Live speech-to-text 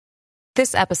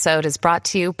This episode is brought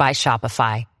to you by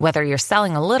Shopify. Whether you're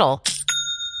selling a little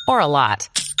or a lot,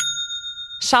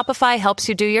 Shopify helps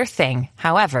you do your thing,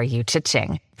 however you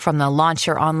cha-ching. From the launch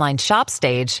your online shop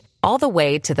stage, all the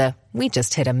way to the we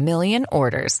just hit 1 million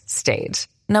orders stage.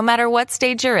 No matter what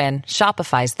stage you're in,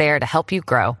 Shopify's there to help you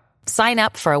grow. Sign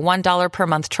up for a $1 per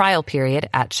month trial period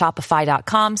at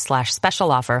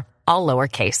shopify.com/special offer, all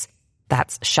lowercase.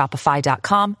 That's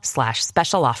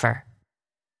shopify.com/special offer.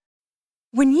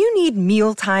 When you need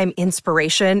mealtime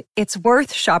inspiration, it's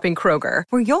worth shopping Kroger,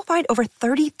 where you'll find over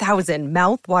 30,000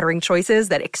 mouth-watering choices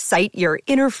that excite your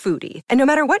inner foodie. And no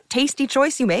matter what tasty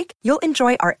choice you make, you'll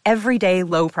enjoy our everyday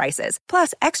low prices,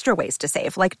 plus extra ways to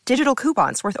save, like digital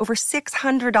coupons worth over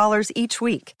 $600 each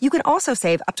week. You can also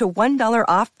save up to $1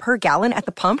 off per gallon at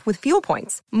the pump with fuel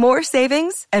points. More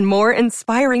savings and more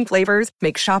inspiring flavors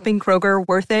make shopping Kroger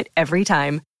worth it every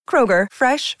time. Kroger,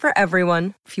 fresh for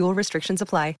everyone. Fuel restrictions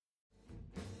apply.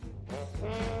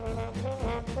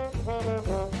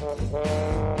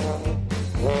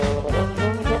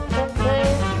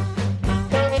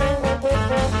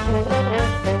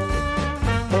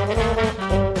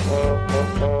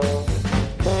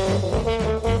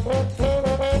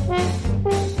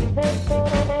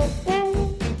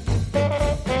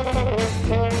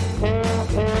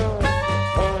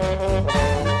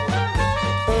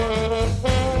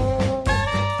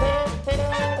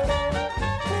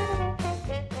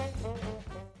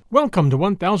 Welcome to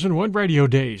 1001 Radio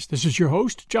Days. This is your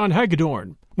host, John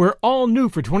Hagedorn. We're all new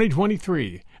for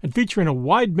 2023 and featuring a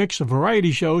wide mix of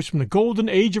variety shows from the golden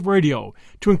age of radio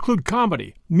to include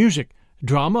comedy, music,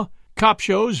 drama, cop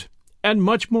shows, and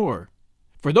much more.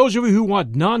 For those of you who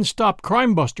want non-stop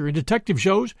crime buster and detective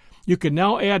shows, you can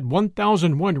now add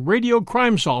 1001 Radio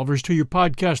Crime Solvers to your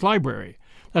podcast library.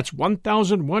 That's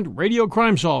 1001 Radio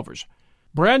Crime Solvers.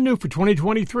 Brand new for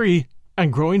 2023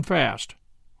 and growing fast.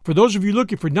 For those of you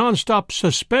looking for non-stop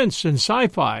suspense and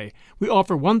sci-fi, we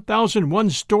offer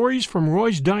 1001 Stories from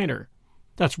Roy's Diner.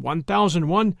 That's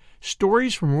 1001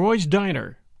 Stories from Roy's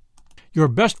Diner. Your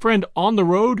best friend on the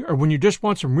road or when you just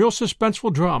want some real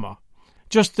suspenseful drama.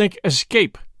 Just think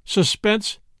escape,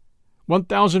 suspense,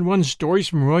 1001 Stories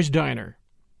from Roy's Diner.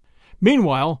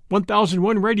 Meanwhile,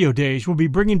 1001 Radio Days will be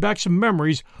bringing back some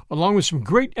memories along with some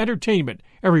great entertainment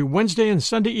every Wednesday and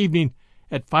Sunday evening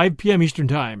at 5 p.m. Eastern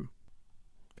Time.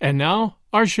 And now,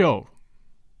 our show.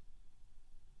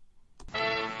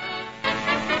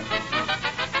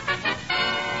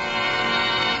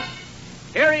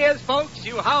 Here he is, folks.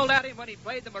 You howled at him when he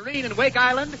played the Marine in Wake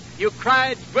Island. You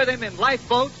cried with him in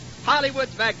Lifeboats,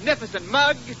 Hollywood's magnificent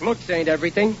mug. Looks ain't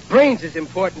everything. Brains is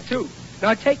important, too.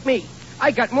 Now, take me. I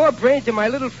got more brains in my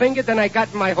little finger than I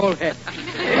got in my whole head.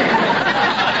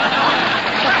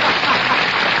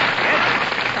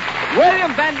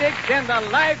 William Bendix in The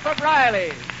Life of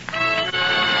Riley.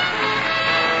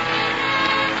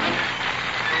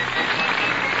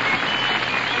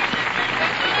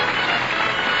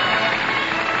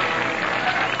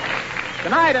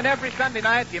 Tonight and every Sunday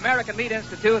night, the American Meat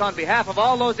Institute, on behalf of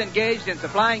all those engaged in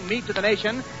supplying meat to the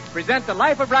nation, present The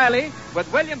Life of Riley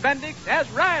with William Bendix as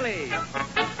Riley.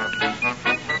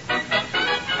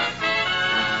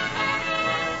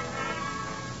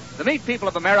 The meat people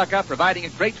of America providing a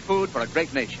great food for a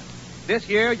great nation. This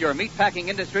year, your meat-packing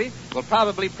industry will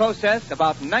probably process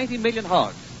about 90 million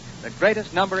hogs, the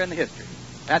greatest number in history.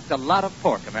 That's a lot of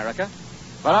pork, America.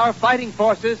 But our fighting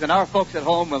forces and our folks at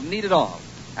home will need it all.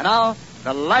 And now,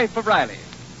 The Life of Riley.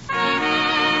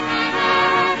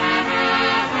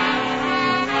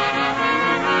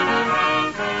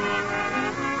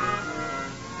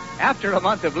 After a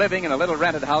month of living in a little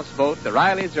rented houseboat, the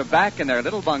Rileys are back in their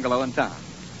little bungalow in town.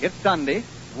 It's Sunday,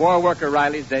 war worker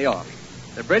Riley's day off.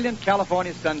 The brilliant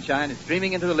California sunshine is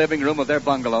streaming into the living room of their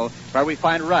bungalow, where we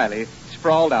find Riley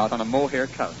sprawled out on a mohair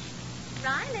couch.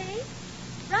 Riley?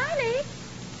 Riley?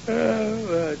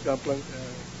 Dumpling.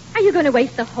 Are you going to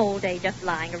waste the whole day just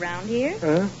lying around here?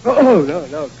 Huh? Oh,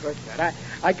 no, of course not.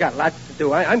 I got lots to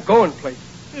do. I'm going places.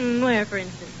 Where, for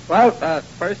instance? Well,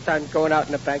 first I'm going out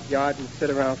in the backyard and sit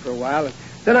around for a while. And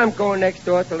then I'm going next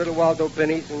door to Little Waldo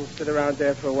Binny's and sit around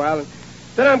there for a while. And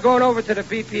then I'm going over to the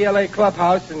BPLA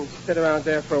clubhouse and sit around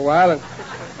there for a while. And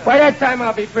by that time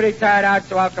I'll be pretty tired out,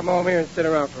 so I'll come home here and sit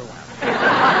around for a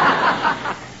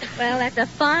while. Well, that's a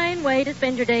fine way to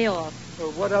spend your day off.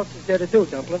 Well, what else is there to do,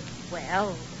 Dumpling?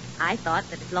 Well, I thought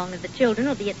that as long as the children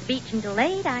will be at the beach until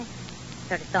late, I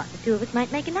sort of thought the two of us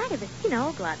might make a night of it. You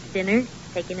know, go out to dinner,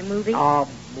 take in a movie. Oh,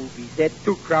 movies. They're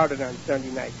too crowded on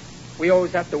Sunday nights. We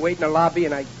always have to wait in the lobby,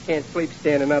 and I can't sleep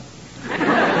standing up.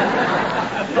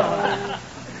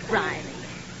 Riley,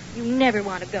 you never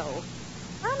want to go.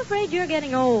 I'm afraid you're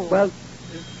getting old. Well,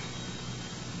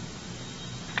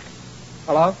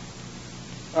 Hello?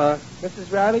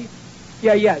 Mrs. Riley?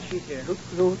 Yeah, she's here.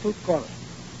 Who's calling?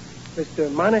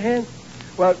 Mr. Monahan?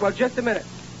 Well, just a minute.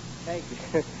 Thank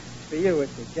you. For you,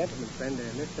 it's a gentleman's friend,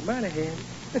 Mr. Monahan.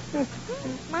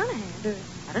 Monahan?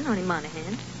 I don't know any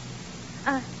Monahan.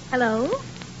 Hello?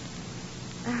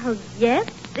 Oh, yes,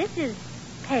 this is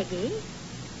Peggy.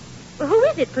 Well, who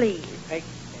is it, please? Peggy?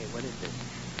 Hey, what is this?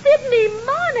 Sidney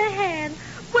Monahan.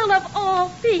 Well, of all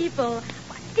people.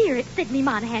 Why, dear, it's Sidney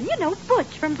Monahan. You know,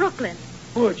 Butch from Brooklyn.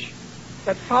 Butch?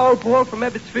 That foul ball from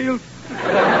Ebbetsfield?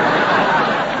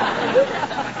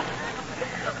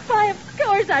 Why, of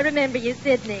course I remember you,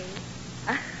 Sidney.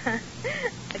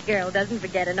 A girl doesn't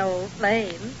forget an old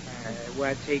flame.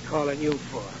 What's he calling you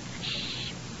for?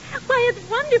 Shh. Why, it's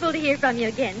wonderful to hear from you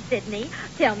again, Sidney.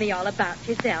 Tell me all about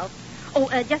yourself. Oh,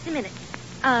 just a minute.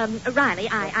 Riley,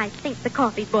 I think the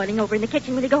coffee's boiling over in the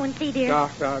kitchen. Will you go and see, dear? No,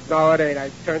 it ain't.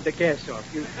 I turned the gas off.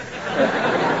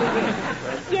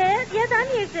 Yes, I'm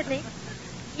here, Sidney.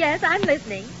 Yes, I'm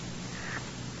listening.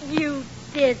 You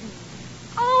didn't.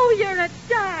 Oh, you're a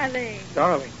darling.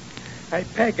 Darling? Hey,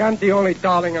 Peg, I'm the only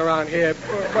darling around here.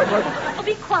 Oh,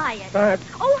 be quiet.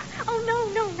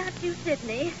 Oh, no, not you,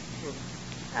 Sidney.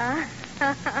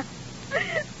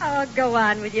 Oh, go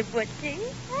on with your butching.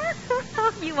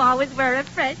 You always wear a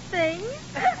fresh thing.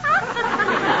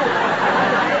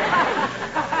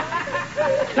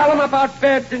 Tell them about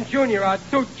Babs and Junior, our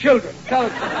two children. Tell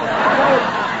them.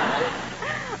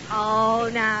 Oh,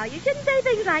 now, you shouldn't say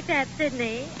things like that,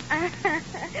 Sidney.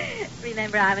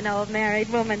 Remember, I'm an old married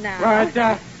woman now. Right,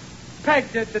 Peg,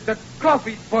 the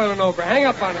coffee's boiling over. Hang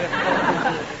up on it.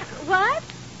 What?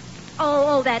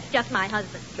 Oh, that's just my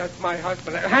husband. Just my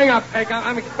husband. Hang up, Peg.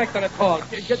 I'm expecting a call.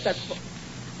 Get that phone.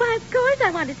 Why, of course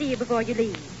I want to see you before you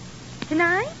leave.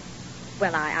 Tonight?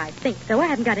 Well, I think so. I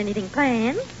haven't got anything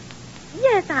planned.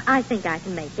 Yes, I think I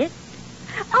can make it.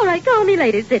 All right, call me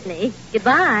later, Sidney.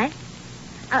 Goodbye.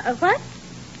 What?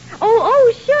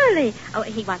 Oh, surely. Oh,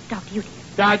 he wants to talk to you, dear.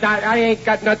 I ain't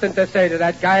got nothing to say to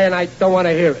that guy, and I don't want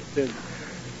to hear it.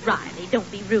 Riley,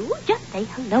 don't be rude. Just say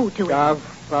hello to him.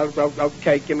 Well,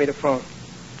 okay, give me the phone.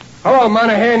 Hello,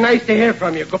 Monahan. Nice to hear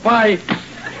from you. Goodbye.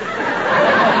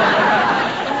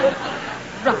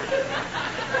 Riley.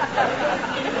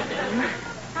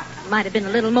 Might have been a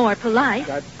little more polite.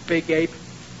 That big ape.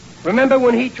 Remember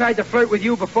when he tried to flirt with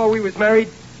you before we was married?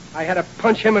 I had to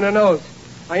punch him in the nose.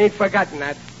 I ain't forgotten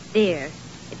that. Dear,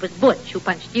 it was Butch who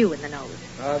punched you in the nose.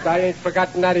 I ain't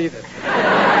forgotten that either.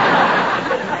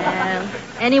 Well,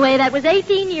 anyway, that was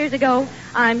 18 years ago.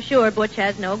 I'm sure Butch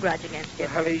has no grudge against you.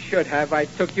 Well, he should have. I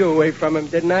took you away from him,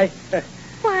 didn't I?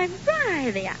 Why,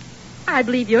 Riley, I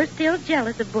believe you're still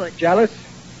jealous of Butch. Jealous?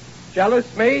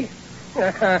 Jealous, me?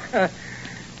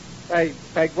 Hey,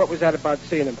 Peg, what was that about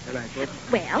seeing him tonight?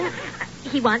 Well,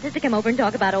 he wants us to come over and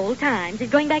talk about old times. He's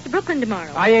going back to Brooklyn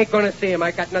tomorrow. I ain't going to see him.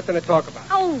 I got nothing to talk about.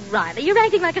 Oh, Riley, you're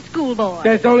acting like a schoolboy.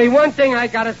 There's only one thing I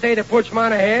got to say to Butch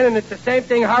Monahan, and it's the same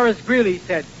thing Horace Greeley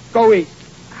said. Go east.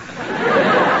 But,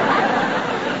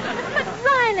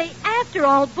 Riley, after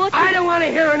all, Butch... I don't want to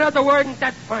hear another word, and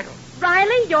that's final.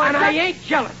 Riley, you're... And I ain't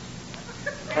jealous.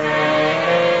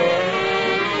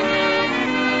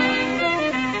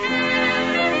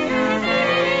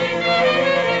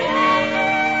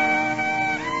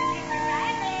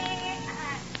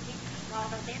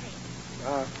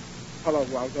 Hello,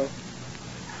 Waldo.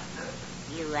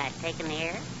 You taking the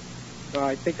air? No,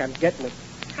 I think I'm getting it.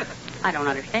 I don't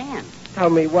understand. Tell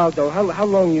me, Waldo, how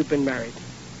long you been married?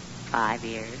 5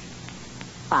 years.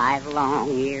 5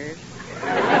 long years.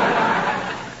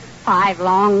 5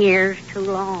 long years, too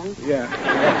long. Yeah.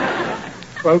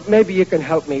 Well, maybe you can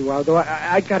help me, Waldo.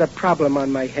 I got a problem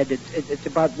on my head. It's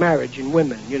about marriage and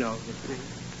women, you know.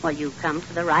 Well, you've come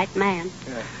to the right man.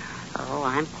 Yeah. Oh,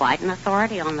 I'm quite an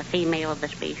authority on the female of the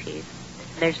species.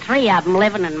 There's 3 of them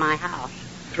living in my house.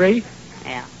 3?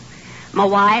 Yeah. My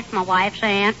wife's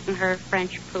aunt, and her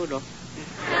French poodle.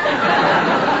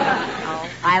 Oh,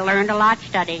 I learned a lot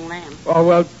studying them. Oh,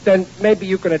 well, then maybe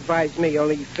you can advise me,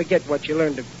 only forget what you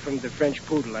learned from the French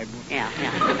poodle. Yeah.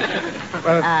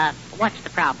 What's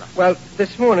the problem? Well,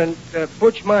 this morning,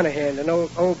 Butch Monahan, an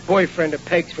old boyfriend of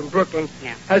Peg's from Brooklyn,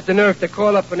 has the nerve to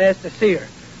call up and ask to see her.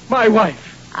 My wife.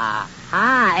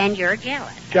 Aha, and you're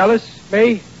jealous. Jealous?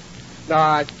 Me?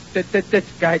 No, this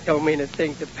guy don't mean a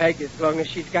thing to Peg as long as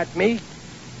she's got me.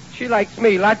 She likes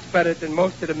me lots better than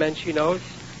most of the men she knows.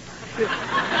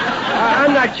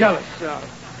 I'm not jealous, no.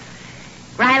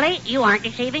 Riley, you aren't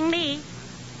deceiving me.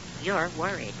 You're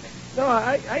worried. No,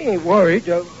 I ain't worried.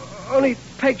 Only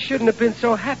Peg shouldn't have been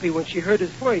so happy when she heard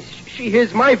his voice. She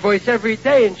hears my voice every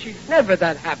day, and she's never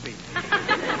that happy.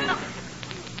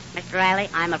 Mr. Riley,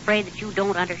 I'm afraid that you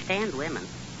don't understand women.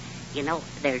 You know,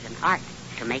 there's an art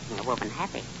to making a woman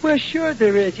happy. Well, sure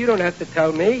there is. You don't have to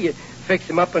tell me. You fix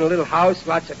them up in a little house,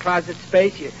 lots of closet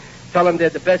space. You tell them they're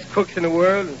the best cooks in the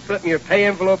world and slip them your pay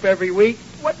envelope every week.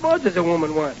 What more does a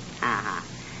woman want? Uh-huh.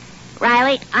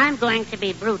 Riley, I'm going to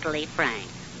be brutally frank.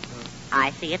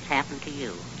 I see it's happened to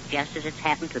you, just as it's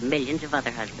happened to millions of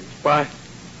other husbands. What?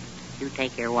 You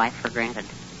take your wife for granted.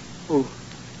 Who?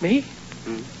 Me?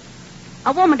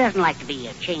 A woman doesn't like to be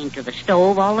chained to the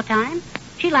stove all the time.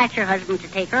 She likes her husband to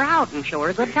take her out and show her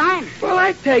a good time. Well,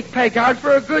 I take Peg out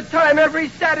for a good time every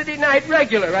Saturday night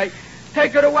regular. I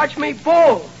take her to watch me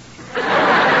bowl.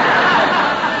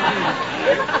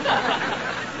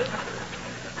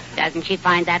 Doesn't she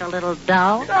find that a little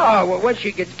dull? No, well, when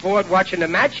she gets bored watching the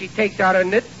match, she takes out her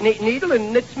needle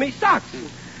and knits me socks.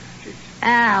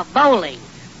 Bowling.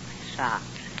 Socks.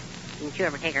 Didn't you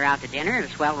ever take her out to dinner at a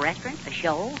swell restaurant, a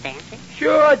show, dancing?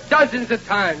 Sure, dozens of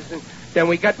times. And then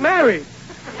we got married.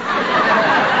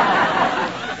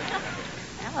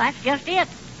 Well, that's just it.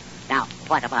 Now,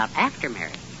 what about after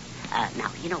marriage?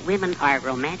 Now, you know, women are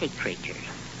romantic creatures.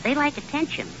 They like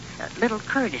attention, little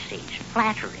courtesies,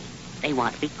 flattery. They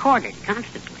want to be courted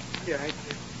constantly. Yeah,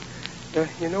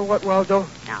 you know what, Waldo?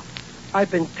 No. I've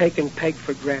been taking Peg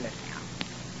for granted.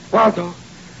 Waldo,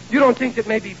 you don't think that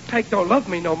maybe Peg don't love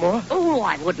me no more? Oh,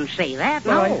 I wouldn't say that.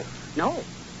 No. No.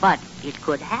 But it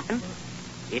could happen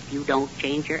if you don't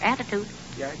change your attitude.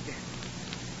 Yeah,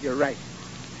 you're right.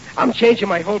 I'm changing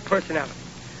my whole personality.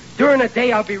 During the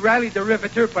day, I'll be Riley the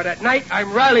Riveter, but at night,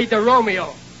 I'm Riley the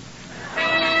Romeo.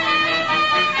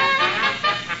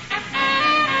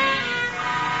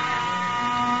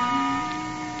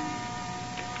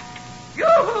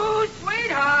 Yoo-hoo,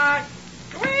 sweetheart!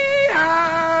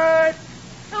 Sweetheart!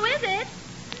 Who is it?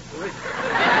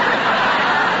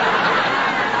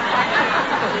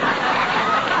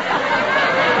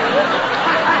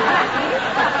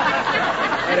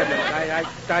 Wait a minute.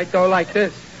 I don't like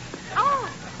this.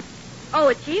 Oh,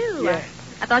 it's you. Yeah.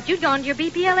 I thought you'd gone to your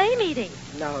BPLA meeting.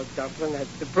 No, Dumpling.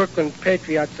 The Brooklyn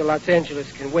Patriots of Los Angeles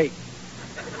can wait.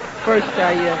 First,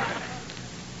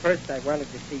 I wanted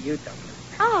to see you, Dumpling.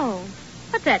 Oh,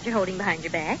 what's that you're holding behind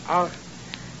your back? Oh,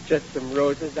 just some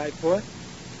roses I bought.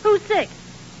 Who's sick?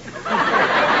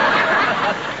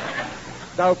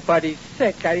 Nobody's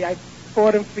sick. I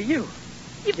bought them for you.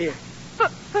 Here.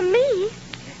 For me?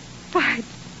 Why,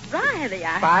 Riley,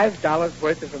 $5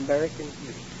 worth of American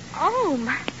Beauty. Oh,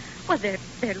 my. Well, they're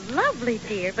lovely,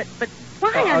 dear, but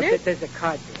why on earth? There's a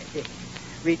card there. Here.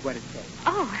 Read what it says.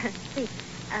 Oh, let's see.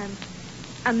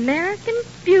 American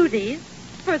Beauties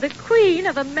for the Queen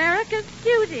of America's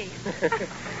Beauties.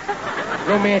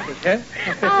 Romantic, huh?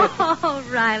 Oh,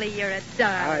 Riley, you're a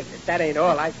darling. That ain't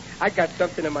all. I got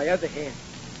something in my other hand.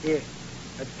 Here.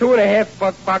 A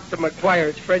 $2.50 box of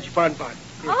McGuire's French bonbons.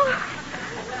 Oh,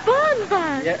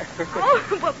 bonbons. Yeah.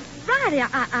 Oh, well, Riley,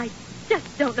 I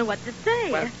just don't know what to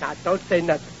say. Well, now, don't say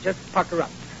nothing. Just pucker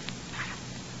up.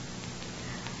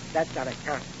 That's on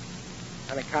account.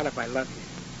 On account of I love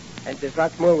you. And there's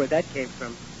lots more where that came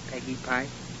from, Peggy Pie.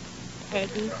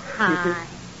 Peggy Pie.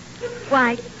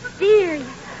 Why, dear.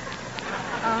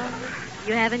 Oh,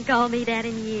 you haven't called me that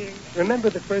in years. Remember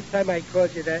the first time I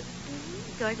called you that?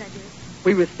 Mm-hmm. Of course I do.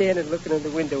 We were standing looking in the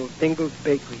window of Dingle's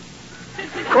Bakery.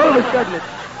 All of a sudden, it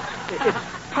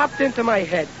popped into my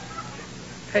head.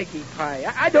 Peggy Pie.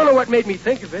 I don't know what made me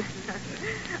think of it.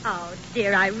 Oh,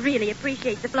 dear, I really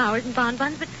appreciate the flowers and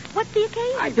bonbons, but what's the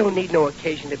occasion? I don't need no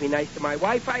occasion to be nice to my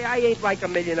wife. I ain't like a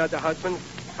million other husbands.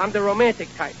 I'm the romantic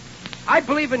type. I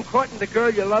believe in courting the girl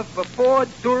you love before,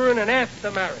 during, and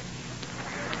after marriage.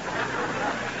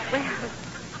 Well,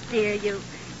 dear,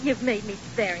 you've made me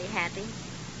very happy.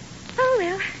 Oh,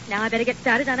 well, now I better get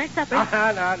started on our supper.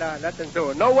 No, nothing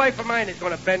doing. No wife of mine is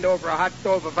going to bend over a hot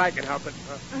stove if I can help it.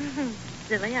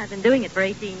 Silly, I've been doing it for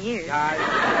 18 years.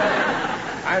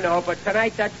 I know, but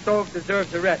tonight that stove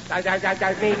deserves a rest. I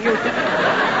mean, you...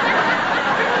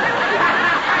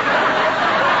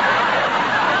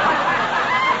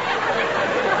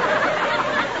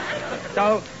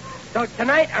 So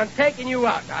tonight I'm taking you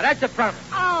out. Now, that's a promise.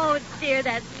 Oh, dear,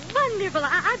 that's wonderful.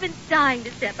 I've been dying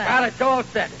to step out. Well, it's all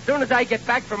set. As soon as I get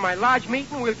back from my lodge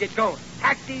meeting, we'll get going.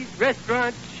 Taxis,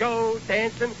 restaurants, shows,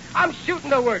 dancing. I'm shooting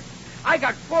the works. I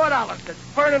got $4 that's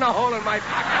burning a hole in my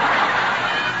pocket.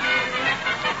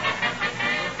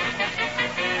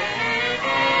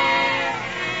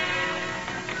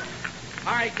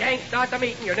 All right, gang, start the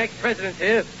meeting. Your next president's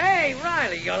here. Hey,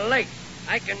 Riley, you're late.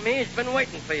 Ike and me's been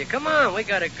waiting for you. Come on, we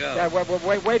gotta go.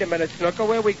 Wait a minute, Snooker.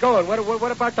 Where are we going?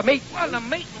 What about the meeting? Well, the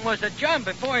meeting was adjourned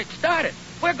before it started.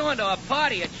 We're going to a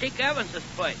party at Sheik Evans's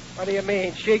place. What do you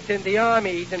mean? Sheik's in the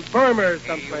army. He's in Burma or He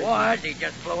someplace. was. He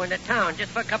just flew into town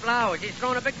just for a couple of hours. He's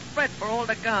throwing a big spread for all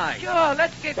the guys. Sure,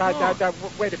 let's get going.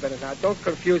 Wait a minute now. Don't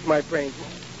confuse my brain.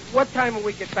 What time will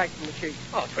we get back from the Sheik?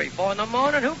 Oh, 3, 4 in the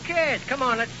morning. Who cares? Come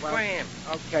on, let's scram.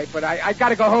 Okay, but I got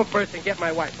to go home first and get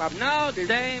my wife. No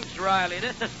dames, Riley.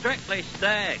 This is strictly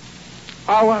stag.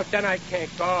 Oh, well, then I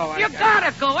can't go. You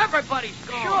gotta go. Everybody's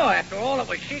going. Sure, after all, it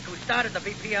was Sheik who started the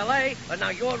VPLA, and now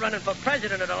you're running for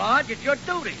president of the lodge. It's your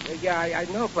duty. Yeah, I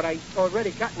know, but I already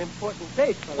got an important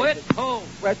date. With who?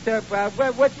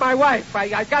 With my wife.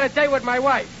 I got a date with my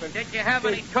wife. Did you have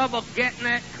any trouble getting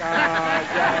it?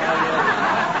 Yeah.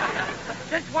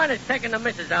 Since when is taking the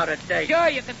missus out a date? Sure,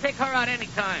 you can take her out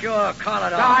anytime. Sure, call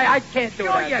it off. No, I can't do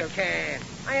that. Sure you can.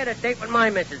 I had a date with my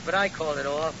missus, but I called it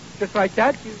off. Just like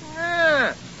that?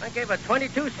 Yeah. I gave her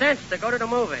 22 cents to go to the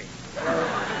movie.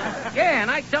 Yeah,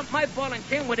 and I dumped my ball and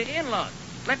chain with the in-laws.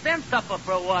 Let them suffer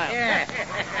for a while. Yeah.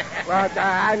 Well,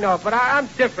 I know, but I'm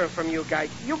different from you guys.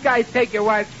 You guys take your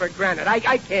wives for granted.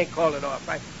 I can't call it off.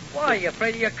 Why, you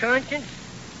afraid of your conscience?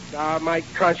 No, my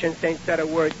conscience ain't said a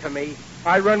word to me.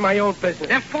 I run my own business.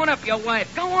 Then phone up your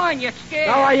wife. Go on, you're scared.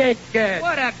 No, I ain't scared.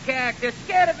 What a character.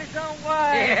 Scared of his own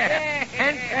wife. Yeah.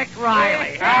 Henpeck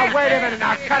Riley. Wait a minute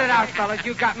now. Cut it out, fellas.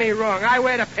 You got me wrong. I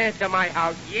wear the pants in my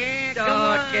house. Yeah,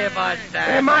 don't give us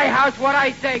that. In my house, what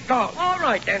I say goes. All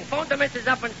right, then. Phone the missus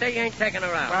up and say you ain't taking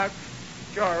her out. Well,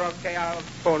 sure, okay. I'll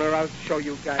phone her. I'll show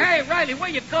you guys. Hey, Riley, where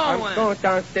you going? I'm going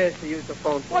downstairs to use the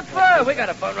phone. What for? We got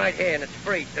a phone right here, and it's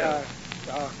free, too.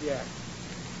 Yeah.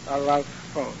 I'll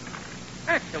phone.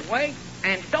 That's the way.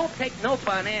 And don't take no for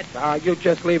an answer. You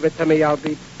just leave it to me. I'll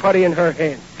be putty in her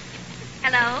hands.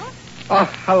 Hello? Oh,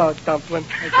 hello, Dumpling.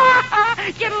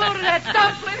 Get a load of that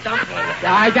dumpling.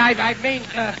 I mean,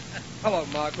 hello,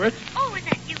 Margaret. Oh, is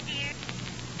that you, dear?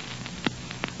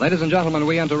 Ladies and gentlemen,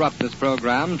 we interrupt this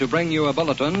program to bring you a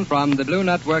bulletin from the Blue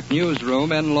Network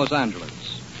newsroom in Los Angeles.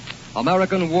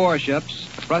 American warships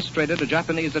frustrated a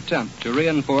Japanese attempt to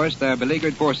reinforce their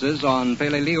beleaguered forces on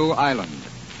Peleliu Island.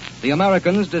 The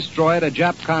Americans destroyed a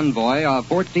Jap convoy of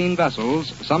 14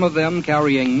 vessels, some of them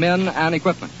carrying men and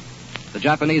equipment. The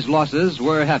Japanese losses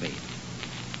were heavy.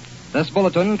 This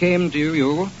bulletin came to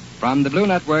you from the Blue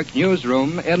Network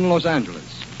newsroom in Los Angeles.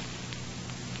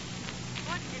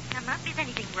 What did come up? Is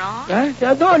anything wrong?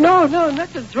 No,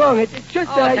 nothing's wrong. It's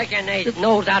just take your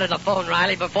nose out of the phone,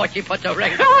 Riley, before she puts a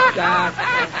ring.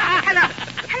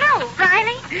 Hello,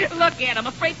 Riley. Look at him,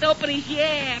 afraid to open his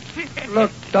yap.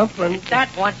 Look, Dumpling.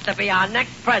 That wants to be our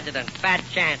next president. Fat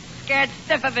chance. Scared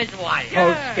stiff of his wife.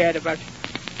 Oh, scared of us.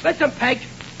 Listen, Peg,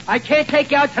 I can't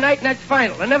take you out tonight, and that's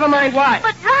final. And never mind why.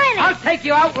 But, Riley. I'll take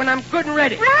you out when I'm good and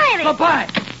ready. Riley. Goodbye.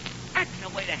 That's the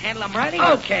way to handle him, Riley.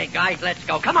 Okay, guys, let's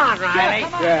go. Come on, Riley.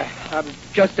 Come on. Yeah, I'm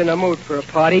just in the mood for a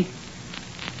party.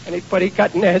 Anybody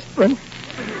got an aspirin?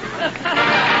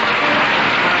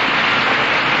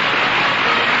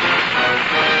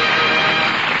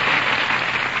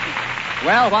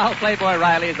 Well, while Playboy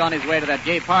Riley is on his way to that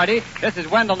gay party, this is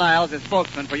Wendell Niles, as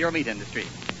spokesman for your meat industry.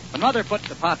 When Mother puts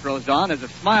the pot roast on, there's a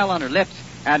smile on her lips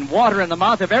and water in the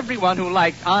mouth of everyone who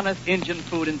likes honest Injun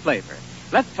food and flavor.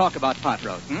 Let's talk about pot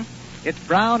roast, It's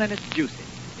brown and it's juicy.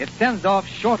 It sends off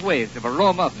short waves of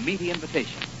aroma of meaty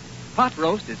invitation. Pot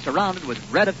roast is surrounded with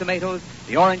red of tomatoes,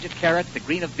 the orange of carrots, the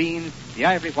green of beans, the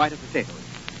ivory white of potatoes.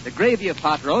 The gravy of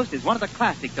pot roast is one of the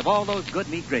classics of all those good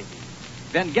meat gravies.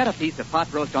 Then get a piece of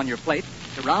pot roast on your plate,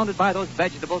 surrounded by those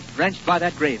vegetables, drenched by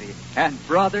that gravy. And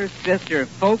brother, sister,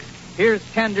 folks, here's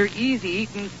tender,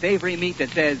 easy-eating, savory meat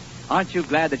that says, aren't you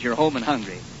glad that you're home and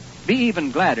hungry? Be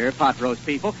even gladder, pot roast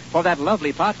people, for that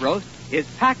lovely pot roast is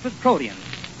packed with proteins.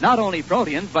 Not only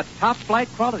proteins, but top-flight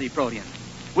quality proteins.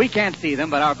 We can't see them,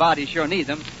 but our bodies sure need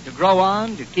them to grow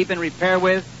on, to keep in repair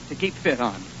with, to keep fit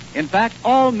on. In fact,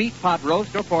 all meat pot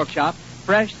roast or pork chop,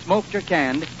 fresh, smoked, or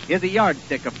canned, is a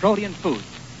yardstick of protein food,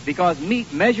 because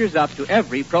meat measures up to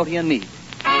every protein need.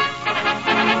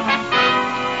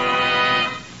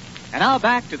 And now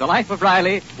back to the Life of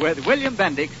Riley with William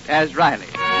Bendix as Riley.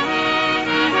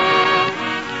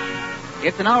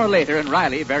 It's an hour later, and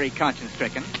Riley, very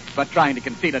conscience-stricken, but trying to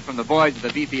conceal it from the boys of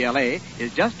the VPLA,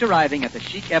 is just arriving at the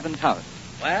Sheik Evans house.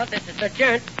 Well, this is the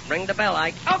gent. Ring the bell,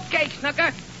 Ike. Okay,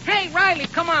 Snooker. Hey, Riley,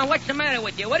 come on. What's the matter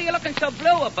with you? What are you looking so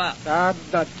blue about? I'm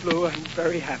not blue. I'm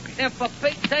very happy. Then for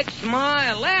Pete's sake,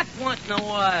 smile. Laugh once in a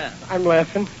while. I'm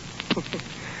laughing.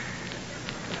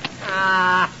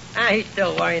 He's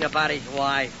still worrying about his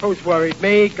wife. Who's worried?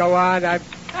 Me? Go on. Hiya,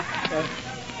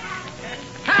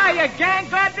 gang.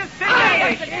 Glad to see you.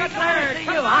 Hiya, good to see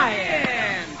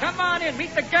you. Come on in.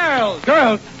 Meet the girls.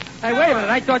 Girls? Hey, wait a minute.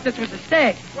 I thought this was a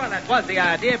stag. Well, that was the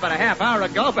idea about a half hour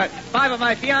ago, but 5 of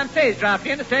my fiancés dropped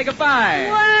in to say goodbye.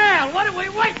 Well, what are we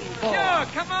waiting for? Sure,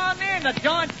 come on in. The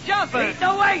joint's jumping. Lead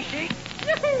the way, Sheik.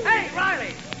 Hey,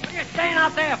 Riley, what are you staying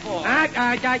out there for?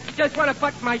 I just want to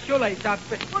button my shoelace up.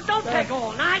 Well, don't take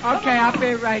all night. Okay, I'll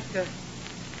be right.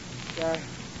 Well,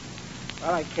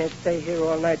 I can't stay here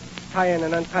all night tying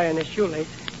and untying the shoelace.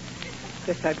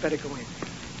 Guess I'd better go in.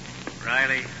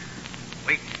 Riley,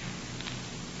 wait.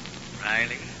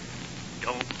 Riley,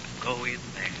 don't go in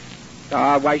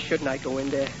there. Why shouldn't I go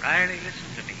in there? Riley,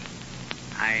 listen to me.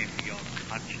 I'm your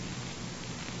conscience.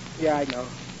 Yeah, I know.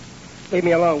 Leave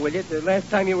me alone, will you? The last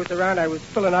time you was around, I was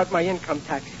filling out my income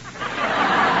tax.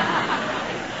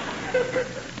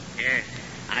 Yes,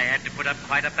 I had to put up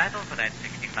quite a battle for that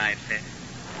 65 cents.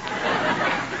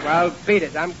 Well, beat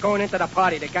it. I'm going into the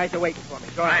party. The guys are waiting for me.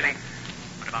 Go on. Riley,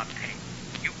 what about Peg?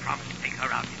 You promised to take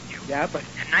her out, didn't you? Yeah, but...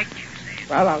 Tonight, you said.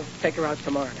 Well, I'll take her out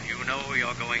tomorrow night. You know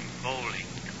you're going bowling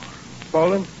tomorrow.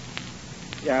 Bowling?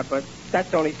 Yeah, but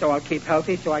that's only so I'll keep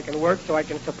healthy, so I can work, so I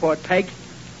can support Peg.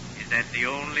 Is that the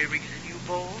only reason you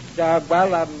bowl?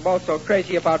 Well, I'm also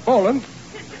crazy about bowling.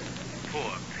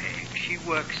 Poor Peg. She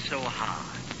works so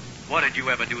hard. What did you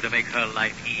ever do to make her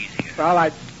life easier? Well,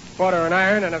 I bought her an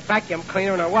iron and a vacuum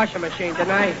cleaner and a washing machine,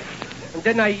 didn't I? And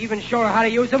didn't I even show her how to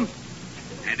use them?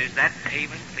 And is that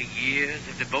payment for years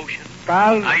of devotion?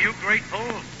 Well... Are you grateful,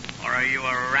 or are you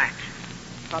a rat?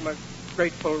 I'm a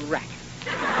grateful rat.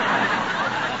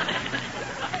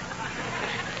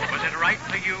 Was it right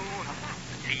for you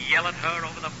to yell at her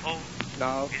over the phone?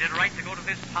 No. Is it right to go to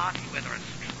this party where there are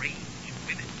strange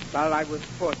women? Well, I was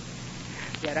forced.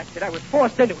 Yeah, that's it. I was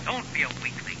forced into it. Don't be a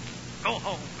weakling. Go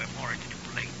home before it's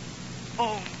too late.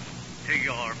 Home to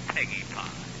your Peggy Pie.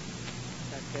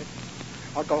 That's it.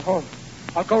 I'll go home.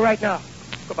 I'll go right now.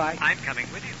 Goodbye. I'm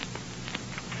coming with you.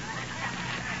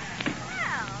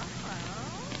 Well,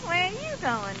 where are you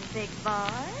going, big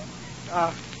boy?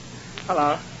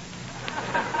 Hello.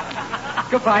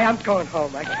 Goodbye. I'm going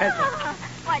home. I can't...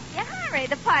 What's your hurry?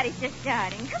 The party's just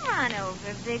starting. Come on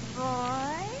over, big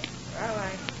boy. Well,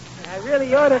 I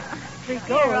really ought to be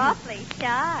going. You're awfully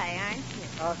shy, aren't you?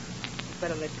 You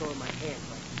better let go of my hand.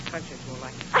 My conscience won't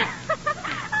like it.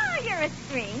 Oh, you're a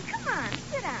scream. Come on,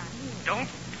 sit down here. Don't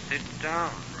sit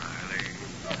down, Riley.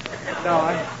 No,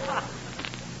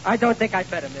 I don't think I'd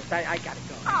better, miss. I gotta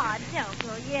go. Oh, don't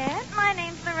go yet. My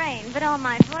name's Lorraine, but all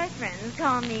my boyfriends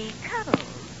call me Cuddles.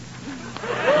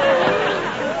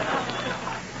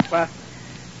 Well,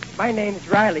 my name's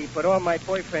Riley, but all my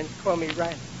boyfriends call me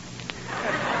Riley.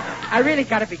 I really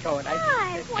gotta be going.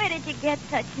 Why, where did you get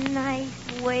such nice,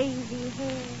 wavy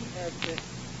hair?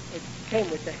 It came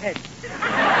with the head.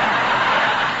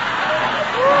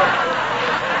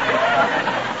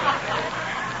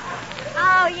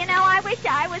 Oh, you know, I wish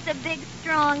I was a big,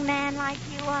 strong man like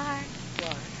you are.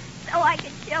 Why? So I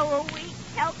could show a weak,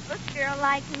 helpless girl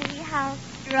like me how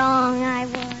strong I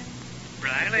was.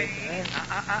 Riley.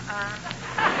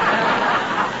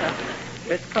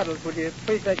 Miss Cuddles, would you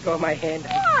please let go of my hand?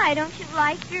 Why, don't you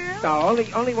like girls? No,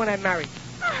 only when I'm married.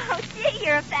 Oh, gee,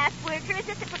 you're a fast worker. Is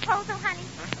this a proposal, honey?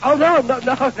 Oh, no.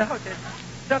 There's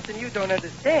something you don't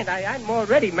understand. I'm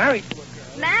already married to a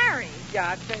girl. Married? Yeah,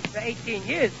 I've been for 18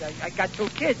 years. I got 2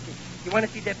 kids. You want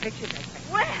to see their pictures?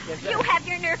 Well, you have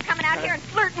your nerve coming out here and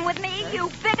flirting with me,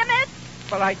 you bigamist.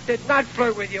 Well, I did not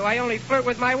flirt with you. I only flirt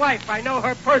with my wife. I know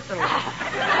her personally.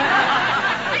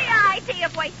 The idea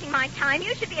of wasting my time.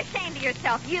 You should be ashamed of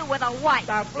yourself, you with a wife.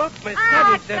 Now, look, Miss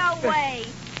Oh, Cuddles. no way.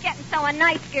 Getting so a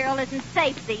nice girl isn't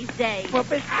safe these days. Well,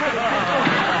 Miss Cuddles.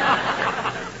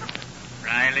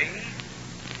 Riley,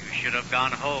 you should have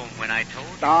gone home when I told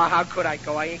you. Oh, how could I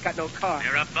go? I ain't got no car.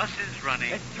 There are buses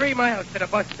running. It's 3 miles to the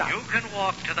bus stop. You can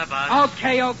walk to the bus.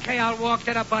 Okay, I'll walk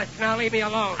to the bus. Now leave me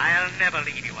alone. I'll never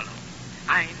leave you alone.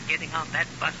 I'm getting on that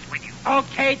bus with you.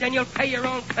 Okay, then you'll pay your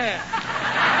own fare.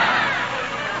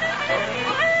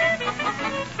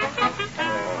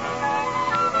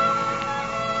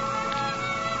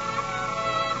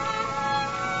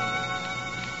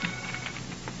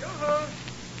 Yoo-hoo.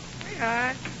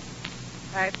 Sweetheart.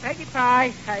 Peggy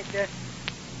Pie.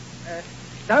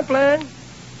 Dumpling.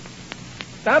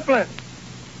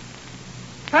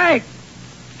 Peg.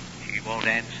 She won't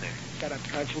answer. Shut up,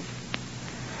 Conscience.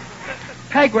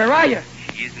 Peg, where are you?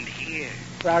 She isn't here.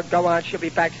 Well, go on. She'll be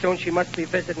back soon. She must be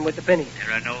visiting with the Binnies.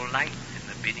 There are no lights in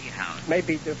the Binney house.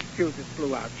 Maybe the fuses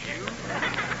blew out.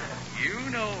 You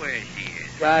know where she is.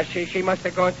 Well, she must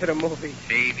have gone to the movies.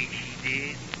 Maybe she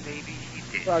did. Maybe she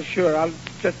did. Well, sure. I'll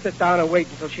just sit down and wait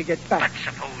until she gets But back.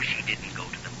 suppose she didn't go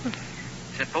to the movies.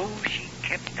 Suppose she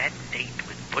kept that date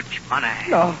with Butch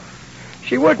Monahan.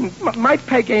 She wouldn't. My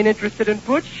Peg ain't interested in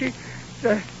Butch. She...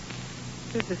 Here's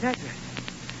his address.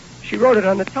 She wrote it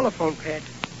on the telephone pad.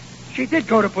 She did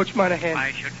go to Butch Monahan.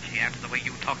 Why shouldn't she, after the way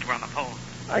you talked to her on the phone?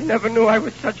 I never knew I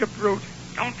was such a brute.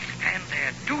 Don't stand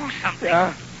there. Do something.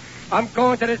 Yeah. I'm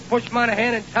going to this Butch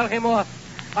Monahan and tell him off.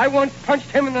 I once punched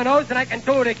him in the nose, and I can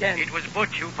do it again. It was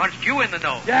Butch who punched you in the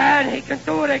nose. Yeah, and he can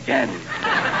do it again.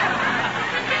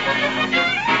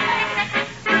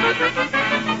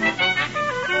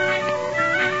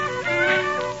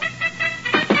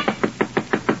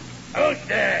 Who's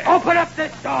there? Open up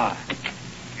this door.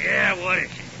 Yeah, what is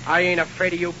it? I ain't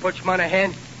afraid of you, Butch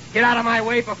Monahan. Get out of my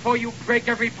way before you break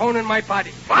every bone in my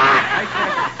body. What? I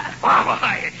said...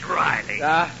 Why, it's Riley.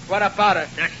 What about her?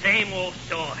 The same old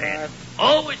sorehead.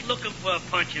 Always looking for a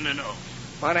punch in the nose.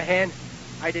 Monahan,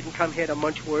 I didn't come here to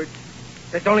munch words.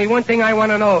 There's only one thing I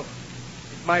want to know.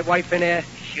 Is my wife in there?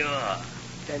 Sure.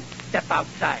 Then step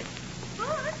outside.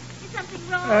 What? Is something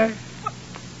wrong?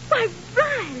 Why,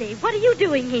 Riley, what are you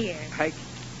doing here?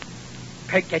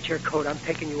 Peg, get your coat. I'm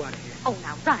taking you out of here. Oh,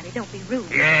 now, Riley, don't be rude.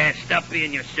 Yeah, stop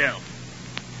being yourself.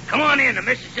 Come on in. The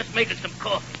missus just making some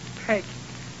coffee. Peg.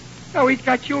 Now he's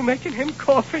got you making him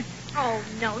coffee. Oh,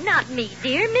 no, not me,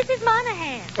 dear. Mrs.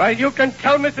 Monahan. Well, you can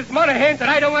tell Mrs. Monahan that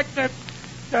I don't want to...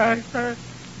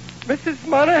 Mrs.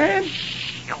 Monahan?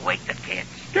 Shh, you wake the kids.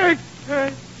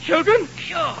 Children?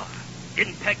 Sure.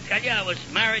 Didn't Peg tell you I was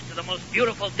married to the most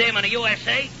beautiful dame in the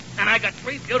USA? And I got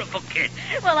 3 beautiful kids.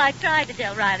 Well, I tried to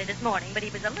tell Riley this morning, but he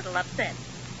was a little upset.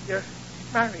 You're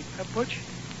married, Butch?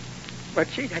 But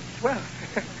gee, that's swell.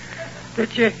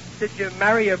 Did you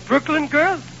marry a Brooklyn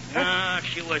girl? No,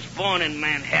 she was born in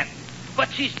Manhattan. But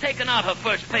she's taken out her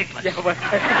first papers. Yeah, well...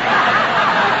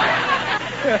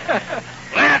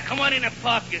 Well, come on in and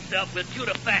park yourself. We'll chew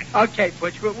the facts. Okay,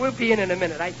 Butch, we'll be in a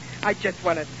minute. I just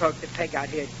want to talk to Peg out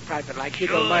here private like. You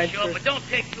don't mind? Sure, but don't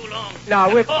take too long. No,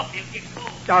 we'll... Coffee will get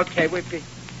cold. Okay, we'll be...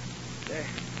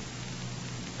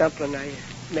 Dumpling, are you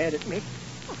mad at me?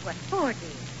 Oh, what for,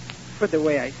 dear? For the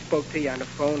way I spoke to you on the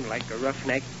phone like a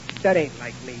roughneck. That ain't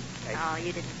like me. Oh,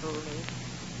 you didn't fool me.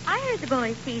 I heard the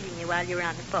boys teasing you while you were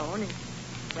on the phone, and,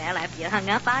 well, after you hung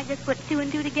up, I just put 2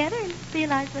 and 2 together and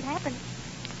realized what happened.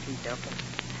 Gee, Dumpling,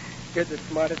 you're the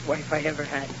smartest wife I ever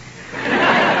had.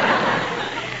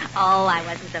 Oh, I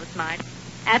wasn't so smart.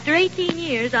 After 18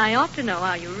 years, I ought to know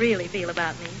how you really feel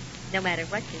about me, no matter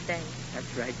what you say.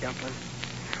 That's right, Dumpling.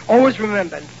 Always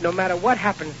remember, no matter what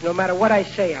happens, no matter what I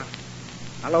say,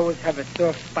 I'll always have a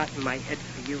soft spot in my head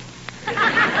for you.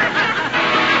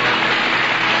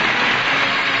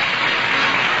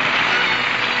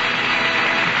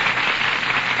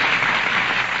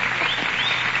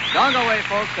 Don't go away,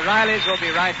 folks. The Rileys will be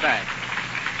right back.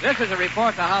 This is a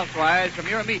report to housewives from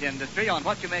your meat industry on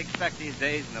what you may expect these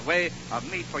days in the way of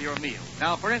meat for your meal.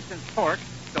 Now, for instance, pork,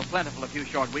 so plentiful a few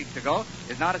short weeks ago,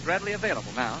 is not as readily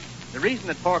available now. The reason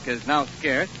that pork is now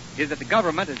scarce is that the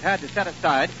government has had to set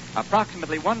aside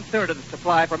approximately 1/3 of the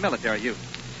supply for military use.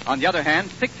 On the other hand,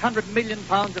 600 million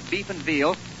pounds of beef and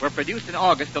veal were produced in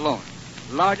August alone,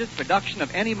 the largest production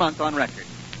of any month on record.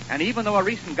 And even though a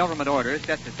recent government order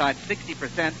sets aside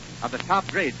 60% of the top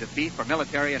grades of beef for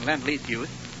military and Lend-Lease use,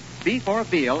 beef or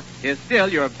veal is still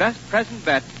your best present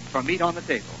bet for meat on the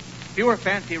table. Fewer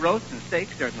fancy roasts and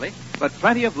steaks, certainly, but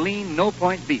plenty of lean,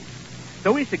 no-point beef.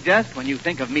 So we suggest when you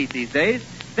think of meat these days,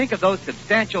 think of those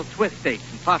substantial Swiss steaks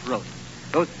and pot roasts,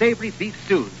 those savory beef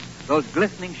stews, those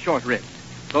glistening short ribs,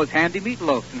 those handy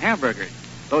meatloafs and hamburgers,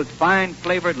 those fine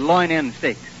flavored loin end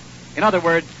steaks. In other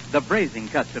words, the braising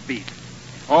cuts of beef.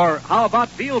 Or how about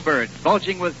veal birds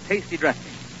bulging with tasty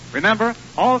dressing? Remember,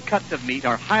 all cuts of meat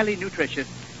are highly nutritious,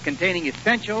 containing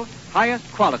essential, highest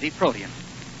quality protein.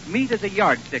 Meat is a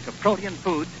yardstick of protein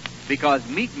foods because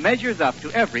meat measures up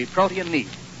to every protein need.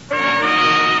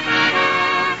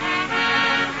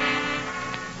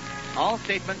 All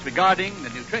statements regarding the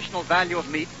nutritional value of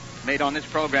meat made on this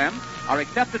program are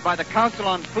accepted by the Council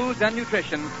on Foods and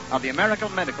Nutrition of the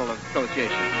American Medical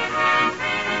Association.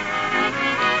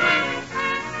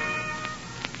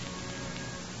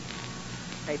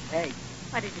 Hey, Peg.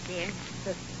 What is it, dear?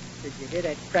 Did you hear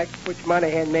that crack Butch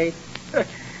Monahan made?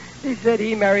 He said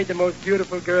he married the most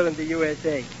beautiful girl in the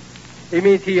USA. He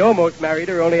means he almost married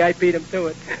her, only I beat him to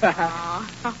it. Oh,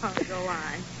 go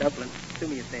on. Dublin, do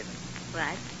me a favor.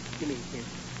 What? Give me a kiss.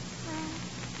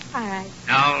 All right.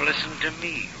 Now listen to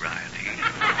me, Riley.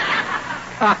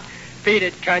 Ha! Beat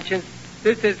it, conscience.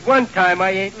 This is one time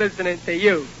I ain't listening to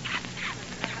you.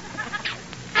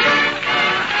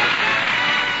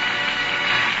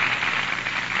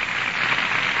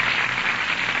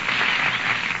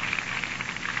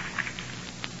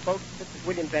 Folks, this is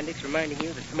William Bendix reminding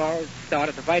you that tomorrow's the start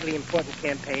of the vitally important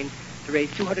campaign to raise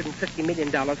 $250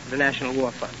 million for the National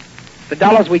War Fund. The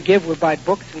dollars we give will buy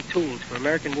books and tools for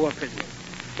American war prisoners.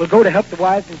 Will go to help the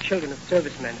wives and children of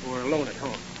servicemen who are alone at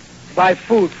home. To buy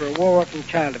food for a war-orphaned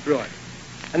child abroad.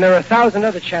 And there are 1,000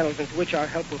 other channels into which our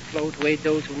help will flow to aid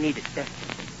those who need it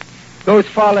desperately. Those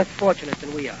far less fortunate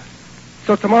than we are.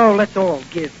 So tomorrow, let's all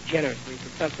give generously to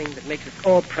something that makes us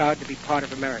all proud to be part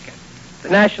of America. The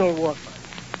National War Fund.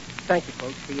 Thank you,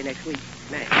 folks. See you next week.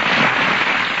 Man.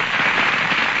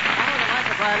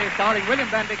 Riley, starring William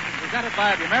Bendix, and presented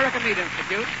by the American Meat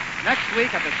Institute, next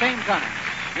week at the same time.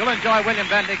 You'll enjoy William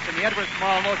Bendix in the Edward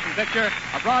Small motion picture,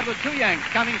 Abroad with Two Yanks,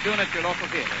 coming soon at your local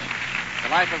theater. The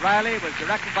Life of Riley was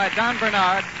directed by John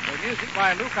Bernard, with music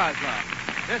by Lou Kozlov.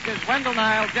 This is Wendell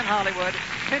Niles in Hollywood,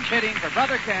 pinch hitting for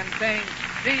Brother Ken, saying,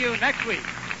 see you next week.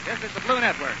 This is the Blue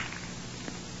Network.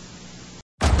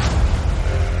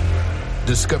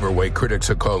 Discover why critics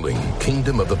are calling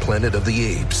Kingdom of the Planet of the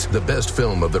Apes the best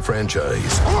film of the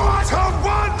franchise. What a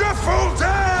wonderful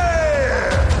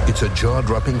day! It's a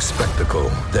jaw-dropping spectacle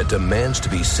that demands to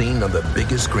be seen on the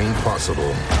biggest screen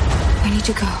possible. We need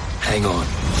to go. Hang on.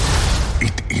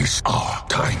 It is our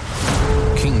time.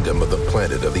 Kingdom of the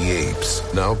Planet of the Apes.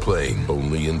 Now playing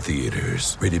only in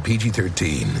theaters. Rated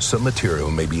PG-13. Some material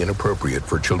may be inappropriate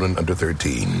for children under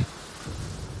 13.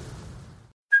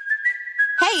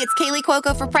 Hey, it's Kaylee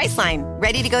Cuoco for Priceline.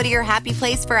 Ready to go to your happy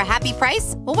place for a happy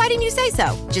price? Well, why didn't you say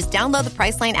so? Just download the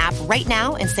Priceline app right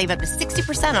now and save up to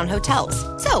 60% on hotels.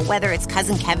 So whether it's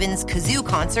Cousin Kevin's Kazoo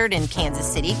Concert in Kansas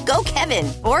City, go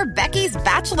Kevin, or Becky's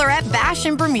Bachelorette Bash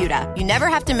in Bermuda, you never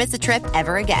have to miss a trip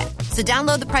ever again. So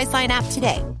download the Priceline app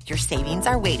today. Your savings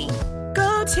are waiting.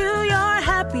 Go to your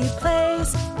happy place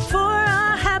for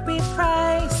a happy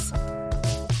price.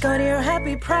 Go to your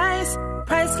happy price,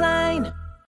 Priceline.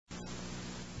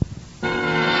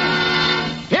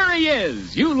 Here he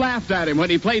is. You laughed at him when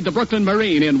he played the Brooklyn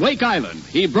Marine in Wake Island.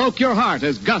 He broke your heart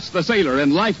as Gus the Sailor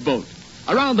in Lifeboat.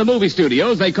 Around the movie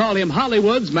studios, they call him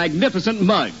Hollywood's Magnificent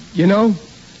Mug. You know,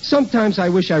 sometimes I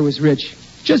wish I was rich.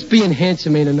 Just being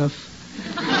handsome ain't enough.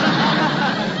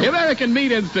 The American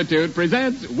Meat Institute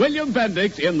presents William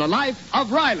Bendix in The Life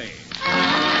of Riley.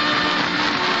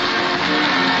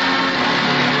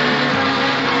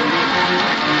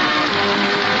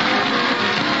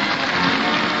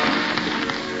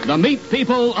 The meat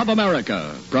people of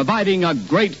America, providing a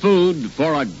great food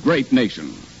for a great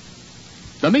nation.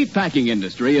 The meat packing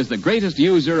industry is the greatest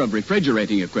user of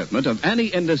refrigerating equipment of any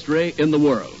industry in the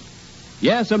world.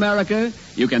 Yes, America,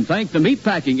 you can thank the meat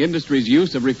packing industry's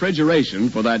use of refrigeration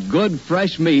for that good,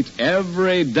 fresh meat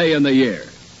every day in the year.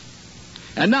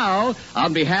 And now,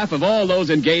 on behalf of all those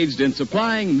engaged in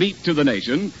supplying meat to the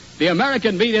nation, the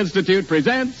American Meat Institute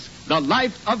presents The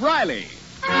Life of Riley.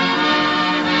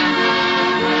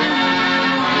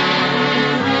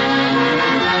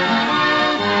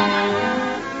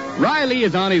 Riley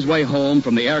is on his way home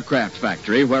from the aircraft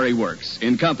factory where he works,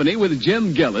 in company with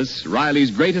Jim Gillis,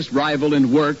 Riley's greatest rival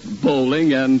in work,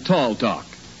 bowling, and tall talk.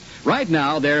 Right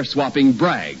now, they're swapping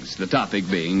brags, the topic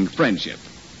being friendship.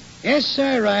 Yes,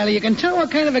 sir, Riley. You can tell what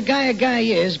kind of a guy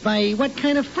is by what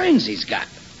kind of friends he's got.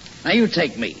 Now, you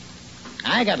take me.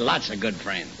 I got lots of good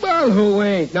friends. Well, who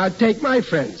ain't? Now, take my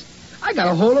friends. I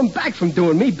gotta hold them back from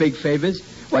doing me big favors.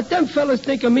 What them fellas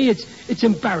think of me, it's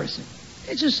embarrassing.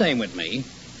 It's the same with me.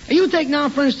 You take now,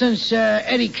 for instance,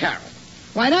 Eddie Carroll.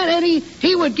 Why, that Eddie,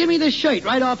 he would give me the shirt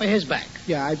right off of his back.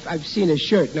 Yeah, I've seen his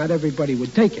shirt. Not everybody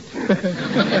would take it.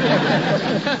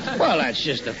 Well, that's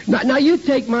just a... Now, you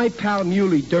take my pal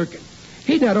Muley Durkin.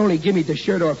 He'd not only give me the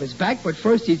shirt off his back, but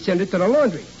first he'd send it to the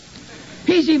laundry.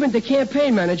 He's even the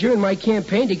campaign manager in my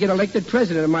campaign to get elected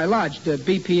president of my lodge, the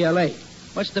BPLA.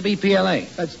 What's the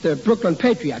BPLA? That's the Brooklyn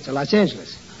Patriots of Los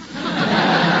Angeles.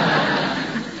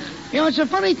 You know, it's a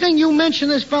funny thing you mention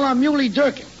this fella Muley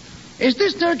Durkin. Is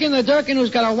this Durkin the Durkin who's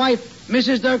got a wife,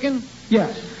 Mrs. Durkin?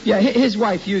 Yeah, his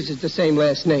wife uses the same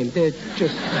last name. They're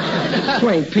just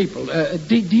plain people.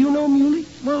 Do you know Muley?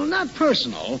 Well, not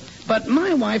personal, but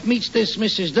my wife meets this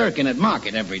Mrs. Durkin at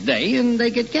market every day, and they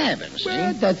get gabbing, see?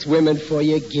 Well, that's women for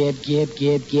you.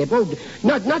 Gib. Oh,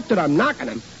 not that I'm knocking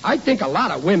them. I think a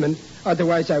lot of women,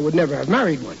 otherwise I would never have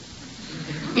married one.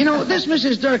 You know, this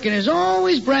Mrs. Durkin is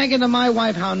always bragging to my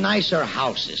wife how nice her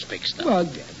house is fixed up.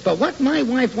 Well, but what my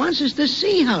wife wants is to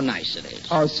see how nice it is.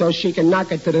 Oh, so she can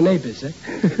knock it to the neighbors, eh?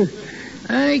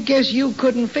 I guess you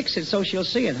couldn't fix it so she'll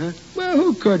see it, huh? Well,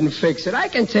 who couldn't fix it? I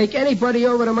can take anybody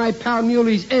over to my pal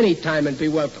Muley's anytime and be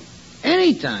welcome.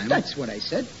 Anytime? That's what I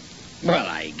said. Well,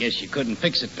 I guess you couldn't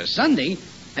fix it for Sunday.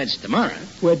 That's tomorrow.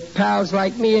 With pals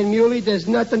like me and Muley, there's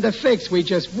nothing to fix. We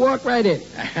just walk right in.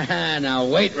 Now,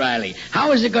 wait, Riley.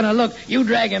 How is it going to look, you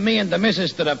dragging me and the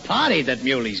missus to the party that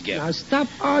Muley's giving? Now, stop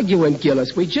arguing,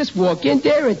 Gillis. We just walk in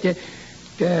there at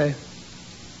the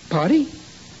party?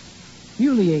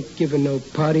 Muley ain't giving no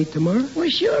party tomorrow. Well,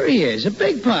 sure he is. A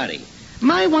big party.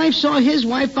 My wife saw his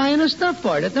wife buying a stuff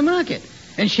for it at the market,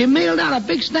 and she mailed out a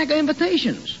big stack of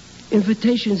invitations.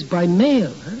 Invitations by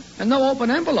mail, huh? And no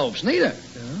open envelopes, neither.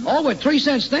 All with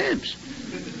 3-cent stamps.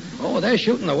 Oh, they're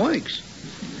shooting the works.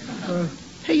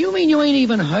 Hey, you mean you ain't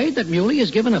even heard that Muley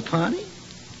is giving a party?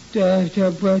 Sure.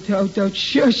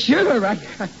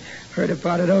 I heard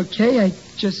about it okay. I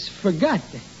just forgot.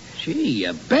 Gee,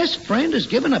 your best friend is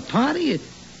giving a party? It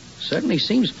certainly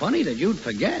seems funny that you'd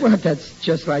forget. Well, that's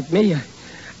just like me.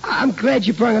 I'm glad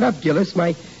you brought it up, Gillis.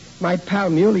 My pal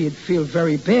Muley would feel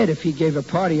very bad if he gave a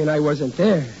party and I wasn't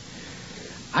there.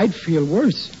 I'd feel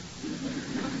worse.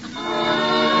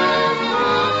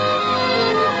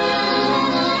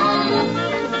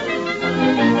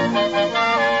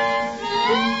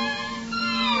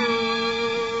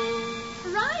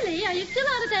 Riley, are you still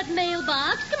out of that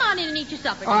mailbox? Come on in and eat your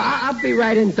supper. I'll be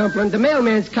right in, Dumplin'. The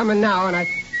mailman's coming now, and I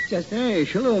just... Hey,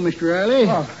 hello, Mr. Riley.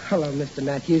 Oh, hello, Mr.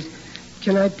 Matthews.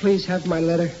 Can I please have my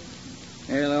letter?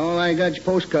 Well, all I got's a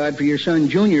postcard for your son,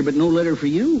 Junior, but no letter for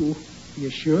you. You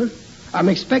sure? I'm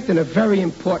expecting a very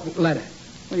important letter.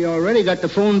 Well, you already got the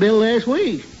phone bill last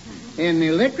week. And the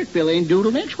electric bill ain't due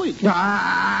till next week. No,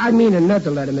 I mean another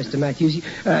letter, Mr. Matthews.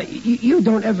 You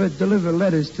don't ever deliver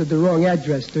letters to the wrong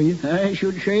address, do you? I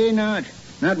should say not.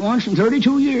 Not once in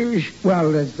 32 years.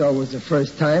 Well, that's always the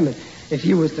first time. And if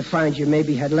you was to find you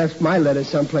maybe had left my letter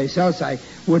someplace else, I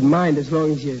wouldn't mind as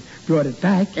long as you brought it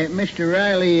back. Mr.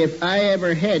 Riley, if I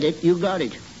ever had it, you got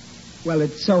it. Well,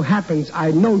 it so happens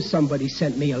I know somebody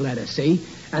sent me a letter, see?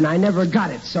 And I never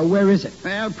got it, so where is it?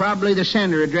 Well, probably the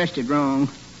sender addressed it wrong.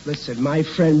 Listen, my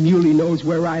friend Muley knows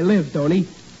where I live, don't he?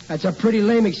 That's a pretty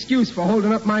lame excuse for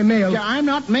holding up my mail. Yeah, I'm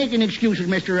not making excuses,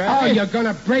 Mr. Riley. Oh, you're going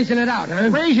to brazen it out, huh?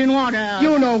 Brazen what out?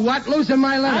 You know what? Losing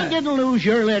my letter. I didn't lose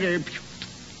your letter.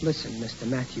 Listen, Mr.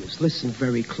 Matthews, listen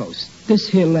very close. This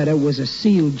here letter was a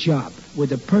sealed job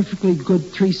with a perfectly good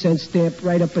 3-cent stamp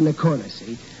right up in the corner,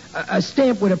 see? A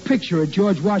stamp with a picture of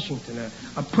George Washington,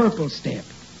 a purple stamp.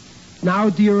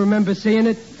 Now, do you remember seeing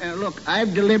it? Look,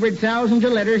 I've delivered thousands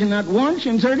of letters, and not once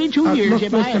in 32 years.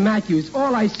 Look, Mr. Matthews,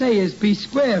 all I say is be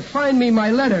square. Find me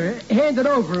my letter, hand it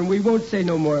over, and we won't say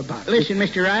no more about it. Listen,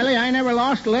 Mr. Riley, I never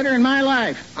lost a letter in my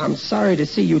life. I'm sorry to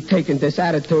see you taking this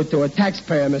attitude to a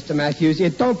taxpayer, Mr. Matthews.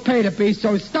 It don't pay to be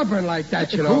so stubborn like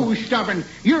that, you know. Who's stubborn?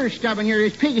 You're stubborn. You're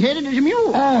as pig-headed as a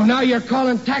mule. Oh, now you're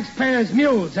calling taxpayers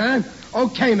mules, huh?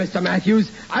 Okay, Mr.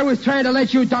 Matthews. I was trying to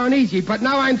let you down easy, but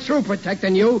now I'm through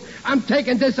protecting you. I'm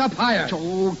taking this up higher.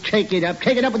 Oh, take it up.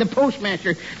 Take it up with the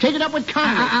postmaster. Take it up with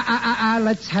Congress.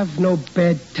 Let's have no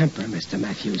bad temper, Mr.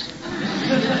 Matthews.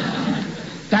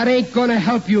 That ain't gonna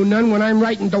help you none when I'm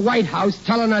writing the White House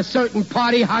telling a certain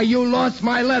party how you lost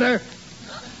my letter.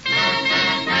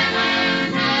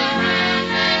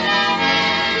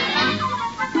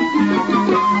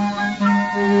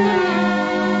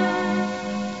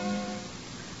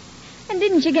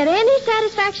 Didn't you get any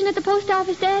satisfaction at the post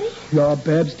office, Daddy? No,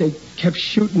 Babs. They kept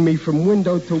shooting me from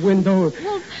window to window.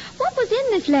 Well, what was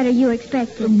in this letter you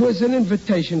expected? It was an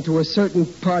invitation to a certain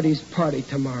party's party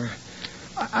tomorrow.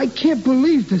 I can't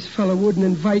believe this fellow wouldn't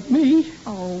invite me.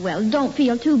 Oh, well, don't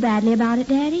feel too badly about it,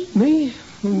 Daddy. Me?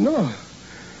 No.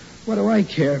 What do I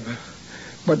care?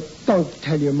 But don't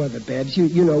tell your mother, Babs.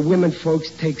 You know, women folks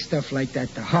take stuff like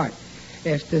that to heart.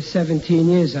 After 17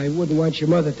 years, I wouldn't want your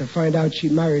mother to find out she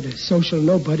married a social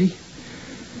nobody.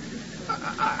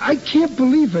 I can't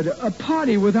believe it. A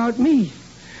party without me.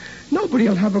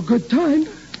 Nobody'll have a good time.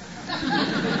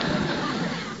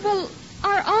 Well,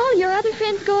 are all your other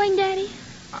friends going, Daddy?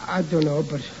 I don't know,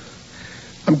 but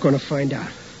I'm going to find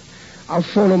out. I'll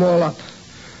phone them all up.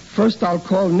 First, I'll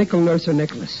call Nickel Nurser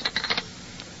Nicholas.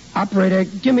 Operator,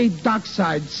 give me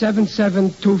dockside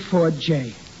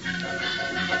 7724J.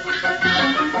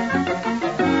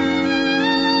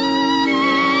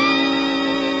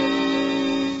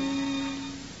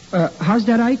 How's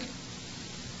that, Ike?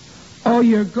 Oh,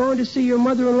 you're going to see your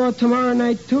mother-in-law tomorrow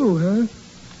night, too, huh?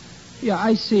 Yeah,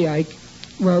 I see, Ike.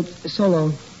 Well, so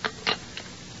long.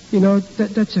 You know,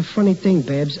 that's a funny thing,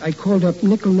 Babs. I called up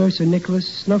Nickel Nurser Nicholas,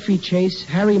 Snuffy Chase,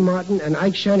 Harry Martin, and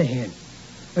Ike Shanahan.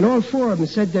 And all four of them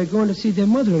said they're going to see their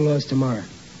mother-in-laws tomorrow.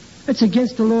 That's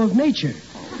against the law of nature.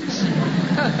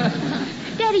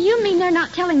 Daddy, you mean they're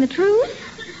not telling the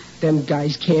truth? Them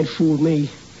guys can't fool me.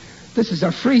 This is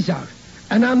a freeze-out.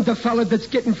 And I'm the fella that's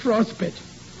getting frostbite.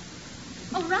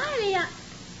 Oh, Riley,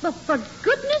 Well, for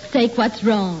goodness sake, what's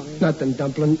wrong? Nothing,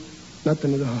 Dumpling.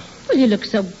 Nothing at all. Well, you look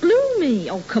so gloomy.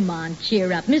 Oh, come on,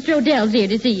 cheer up. Mr. Odell's here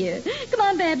to see you. Come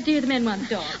on, Babs, dear, the men want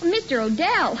to talk. Mr.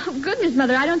 Odell? Oh, goodness,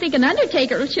 Mother, I don't think an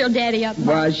undertaker will cheer Daddy up.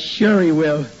 Why, sure he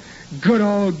will. Good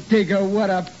old Digger, what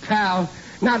a pal.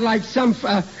 Not like some...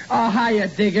 hiya,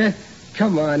 Digger.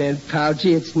 Come on in, pal.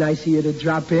 Gee, it's nice of you to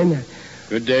drop in.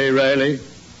 Good day, Riley.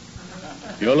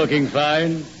 You're looking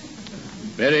fine.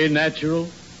 Very natural.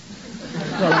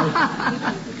 Well,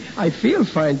 I feel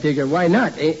fine, Digger. Why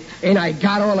not? Ain't I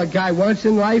got all a guy wants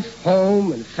in life?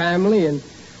 Home and family and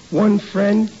one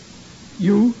friend.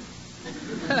 You.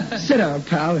 Sit down,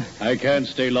 pal. I can't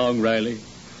stay long, Riley.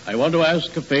 I want to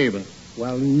ask a favor.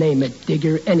 Well, name it,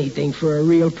 Digger. Anything for a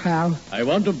real pal. I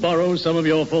want to borrow some of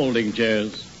your folding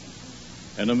chairs.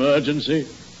 An emergency.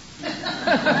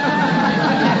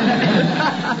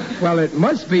 Well, it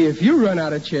must be if you run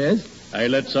out of chairs. I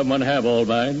let someone have all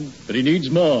mine, but he needs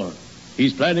more.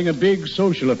 He's planning a big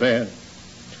social affair.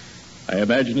 I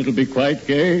imagine it'll be quite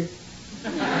gay.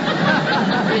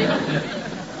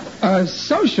 A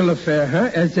social affair,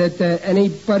 huh? Is it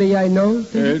anybody I know?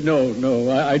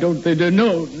 No. I don't think...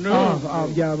 No.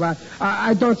 Oh, yeah, right.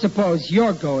 I don't suppose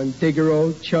you're going, Digger,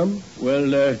 old chum. Well,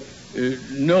 no.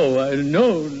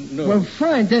 Well,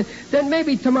 fine. Then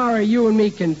maybe tomorrow you and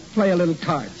me can play a little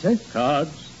cards, huh?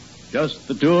 Cards? Just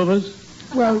the two of us?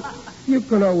 Well, you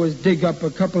can always dig up a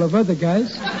couple of other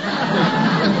guys.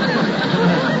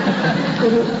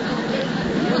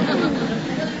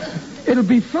 It'll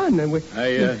be fun. And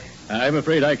I'm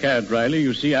afraid I can't, Riley.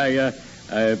 You see, I'm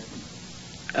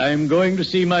going to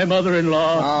see my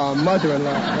mother-in-law. Oh,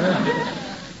 mother-in-law, huh?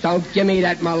 Don't give me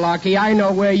that malarkey. I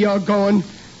know where you're going.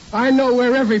 I know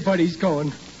where everybody's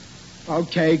going.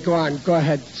 Okay, go on. Go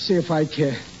ahead. See if I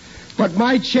care. But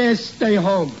my chairs stay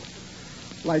home.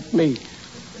 Like me.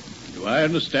 Do I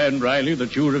understand, Riley,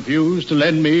 that you refuse to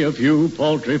lend me a few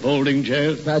paltry folding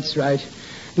chairs? That's right.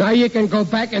 Now you can go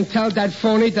back and tell that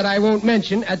phony that I won't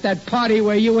mention at that party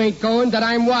where you ain't going that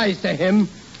I'm wise to him.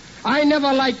 I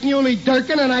never liked Muley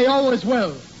Durkin, and I always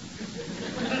will.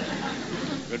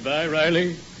 Goodbye,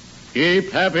 Riley.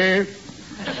 Keep happy.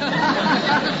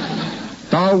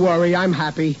 Don't worry, I'm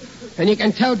happy. And you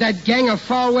can tell that gang of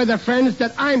foul-weather friends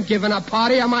that I'm giving a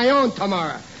party of my own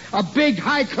tomorrow. A big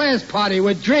high-class party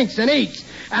with drinks and eats.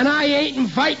 And I ain't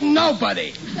inviting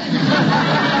nobody.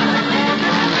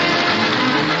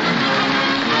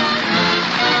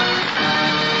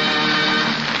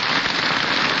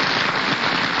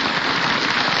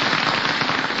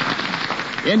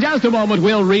 In just a moment,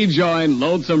 we'll rejoin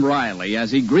Lonesome Riley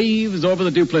as he grieves over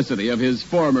the duplicity of his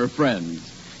former friends.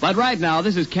 But right now,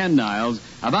 this is Ken Niles,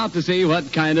 about to see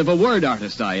what kind of a word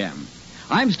artist I am.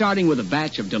 I'm starting with a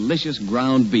batch of delicious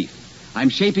ground beef. I'm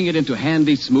shaping it into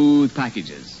handy, smooth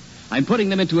packages. I'm putting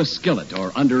them into a skillet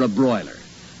or under a broiler.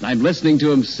 And I'm listening to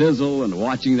them sizzle and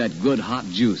watching that good hot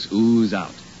juice ooze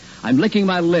out. I'm licking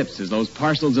my lips as those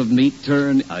parcels of meat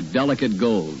turn a delicate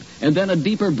gold and then a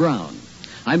deeper brown.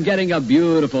 I'm getting a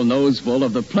beautiful noseful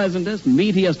of the pleasantest,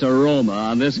 meatiest aroma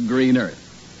on this green earth.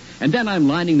 And then I'm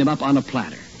lining them up on a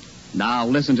platter. Now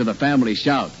listen to the family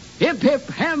shout, "Hip, hip,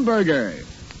 hamburger!"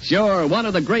 Sure, one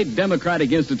of the great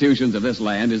democratic institutions of this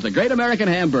land is the great American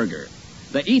hamburger,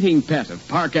 the eating pet of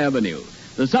Park Avenue,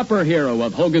 the supper hero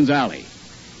of Hogan's Alley.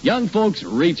 Young folks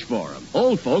reach for them.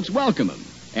 Old folks welcome them.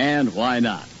 And why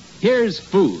not? Here's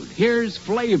food. Here's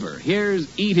flavor. Here's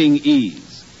eating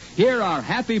ease. Here are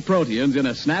happy proteins in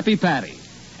a snappy patty.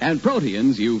 And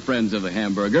proteins, you friends of the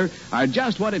hamburger, are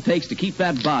just what it takes to keep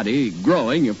that body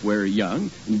growing if we're young,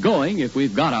 and going if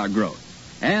we've got our growth.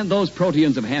 And those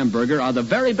proteins of hamburger are the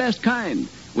very best kind.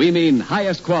 We mean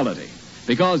highest quality,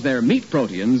 because they're meat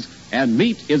proteins, and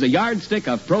meat is a yardstick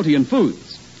of protein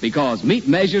foods, because meat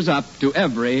measures up to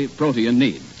every protein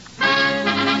need.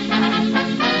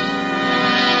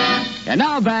 And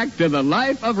now back to the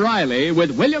life of Riley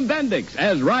with William Bendix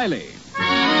as Riley.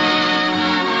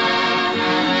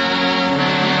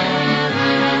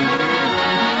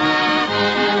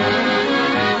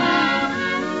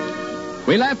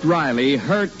 We left Riley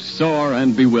hurt, sore,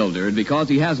 and bewildered because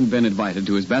he hasn't been invited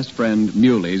to his best friend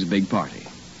Muley's big party.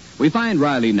 We find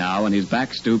Riley now on his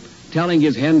back stoop telling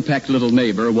his henpecked little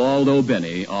neighbor, Waldo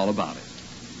Benny, all about it.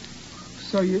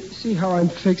 So you see how I'm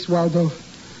fixed, Waldo?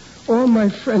 All my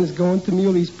friends going to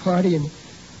Muley's party, and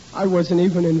I wasn't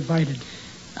even invited.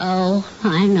 Oh,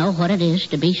 I know what it is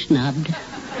to be snubbed.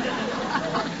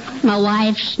 My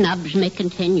wife snubs me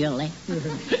continually.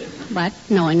 But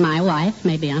knowing my wife,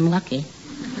 maybe I'm lucky.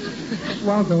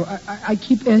 Waldo, I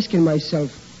keep asking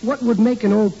myself, what would make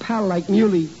an old pal like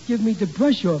Muley give me the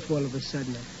brush off all of a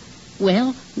sudden?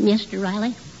 Well, Mr.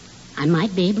 Riley, I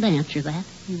might be able to answer that.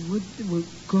 You would? Well,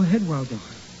 go ahead, Waldo.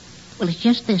 Well, it's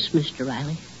just this, Mr.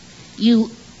 Riley. You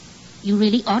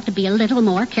really ought to be a little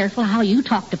more careful how you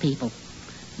talk to people.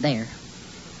 There.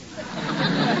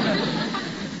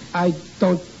 I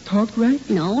don't talk right?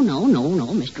 No,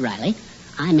 Mr. Riley.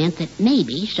 I meant that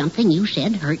maybe something you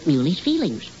said hurt Muley's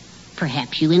feelings.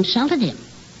 Perhaps you insulted him.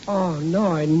 Oh, no,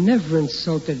 I never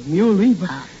insulted Muley, but...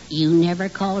 You never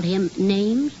called him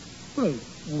names? Well,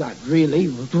 not really.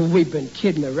 We've been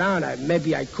kidding around.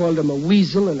 Maybe I called him a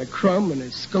weasel and a crumb and a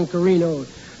skunkerino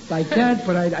like that,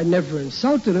 but I never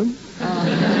insulted him.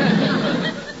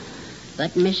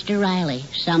 But, Mr. Riley,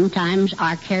 sometimes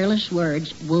our careless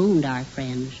words wound our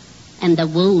friends, and the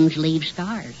wounds leave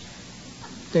scars.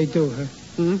 They do, huh?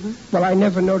 Mm-hmm. Well, I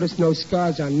never noticed no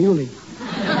scars on Muley.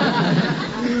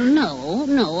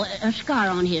 No, a scar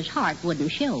on his heart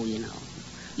wouldn't show, you know.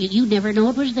 You'd never know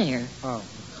it was there. Oh.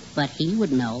 But he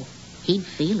would know. He'd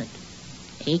feel it.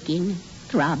 Aching,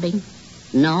 throbbing,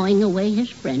 gnawing away his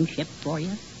friendship for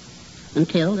you.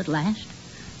 Until, at last,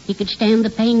 he could stand the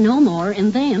pain no more,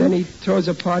 and then... Then he throws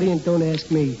a party and don't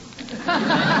ask me.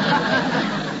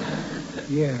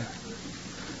 Yeah.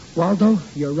 Waldo,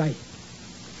 you're right.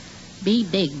 Be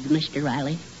big, Mr.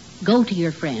 Riley. Go to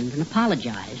your friend and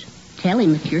apologize. Tell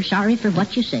him that you're sorry for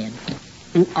what you said.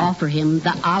 And offer him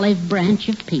the olive branch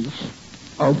of peace.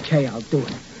 Okay, I'll do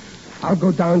it. I'll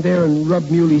go down there and rub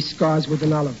Muley's scars with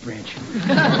an olive branch.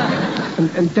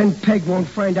 and then Peg won't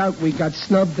find out we got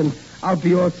snubbed, and I'll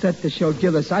be all set to show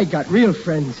Gillis I got real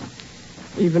friends,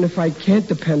 even if I can't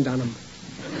depend on them.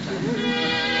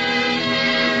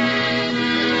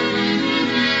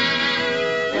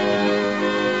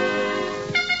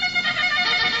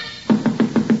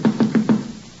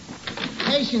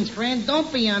 Patience, friend.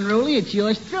 Don't be unruly. It's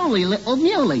yours truly, little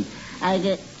Muley.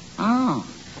 Oh,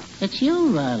 it's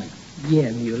you, Riley.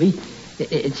 Yeah, Muley.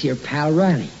 It's your pal,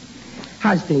 Riley.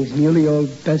 How's things, Muley,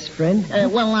 old best friend?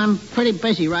 Well, I'm pretty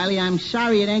busy, Riley. I'm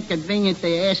sorry it ain't convenient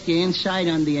to ask you insight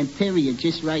on the interior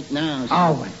just right now. So.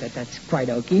 Oh, that's quite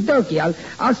okie dokie.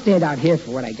 I'll stand out here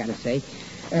for what I gotta say.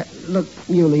 Look,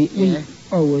 Muley,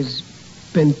 we've always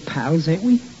been pals, ain't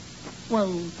we?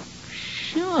 Well,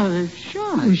 sure.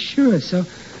 Oh, sure.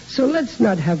 So let's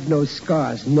not have no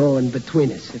scars gnawing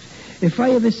between us. If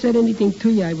I ever said anything to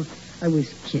you, I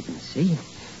was kidding, see?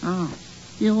 Oh,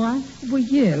 you what? Well,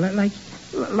 yeah,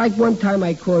 like one time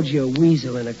I called you a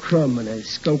weasel and a crumb and a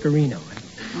skunkerino.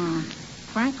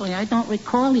 Frankly, I don't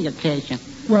recall the occasion.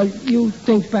 Well, you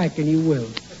think back and you will.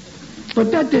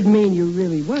 But that didn't mean you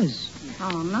really was.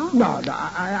 Oh, no? No,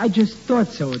 I just thought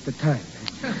so at the time.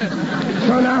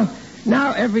 So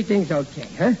now everything's okay,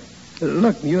 huh?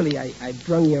 Look, Muley, I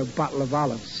brung you a bottle of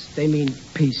olives. They mean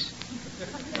peace.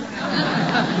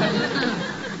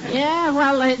 Yeah,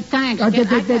 well, thanks.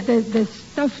 The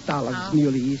stuffed olives,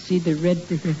 Muley. You see the red...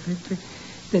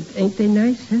 ain't they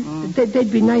nice, huh?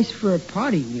 They'd be nice for a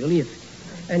party, Muley,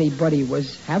 if anybody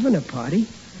was having a party.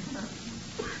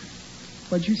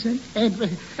 What'd you say? I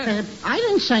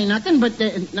didn't say nothing, but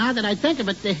now that I think of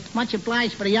it, much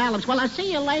obliged for the olives. Well, I'll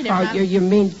see you later. Oh, you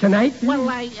mean tonight? Well,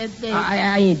 I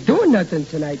ain't doing nothing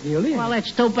tonight, Muley. Well,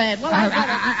 that's too bad. Well,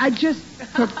 I just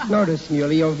took notice,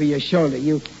 Muley, over your shoulder.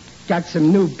 You got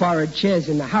some new borrowed chairs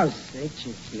in the house, ain't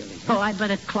you, Muley? Oh, I'd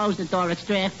better close the door. It's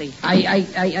drafty.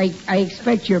 I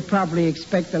expect you're probably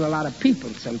expecting a lot of people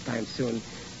sometime soon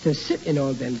to sit in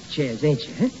all them chairs, ain't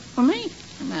you, huh? For me?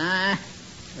 Nah.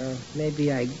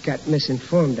 Maybe I got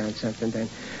misinformed on something then.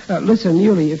 Listen,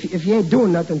 Muley, if you ain't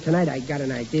doing nothing tonight, I got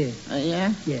an idea.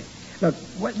 Yeah? Yeah. Look,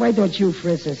 why don't you, for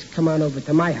instance, come on over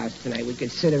to my house tonight? We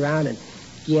could sit around and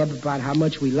gab about how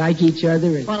much we like each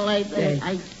other. And, well,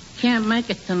 I can't make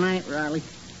it tonight, Riley.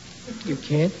 You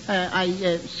can't?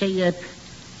 See,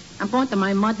 I'm going to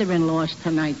my mother-in-law's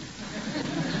tonight.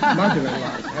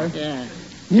 Mother-in-law's, huh? Yeah.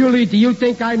 Muley, do you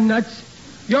think I'm nuts?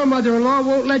 Your mother-in-law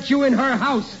won't let you in her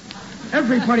house.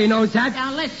 Everybody knows that.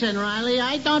 Now, listen, Riley,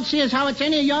 I don't see as how it's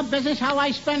any of your business how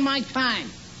I spend my time.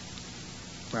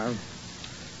 Well,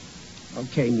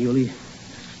 okay, Muley.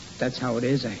 That's how it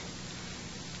is. I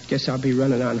guess I'll be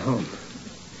running on home.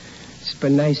 It's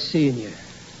been nice seeing you,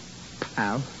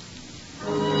 pal.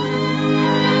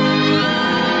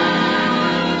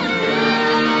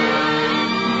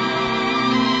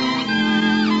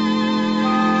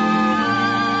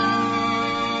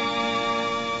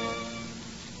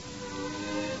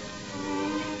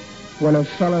 When a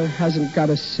fella hasn't got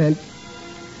a cent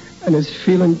and is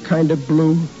feeling kind of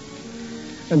blue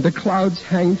and the clouds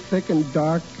hang thick and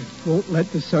dark and won't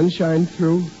let the sun shine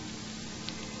through,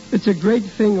 it's a great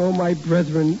thing, oh my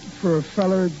brethren, for a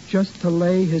feller just to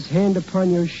lay his hand upon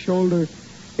your shoulder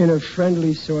in a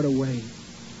friendly sort of way.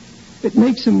 It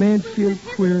makes a man feel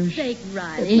queerish. Sake,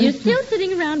 Riley. You're still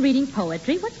sitting around reading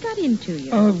poetry. What's got into you?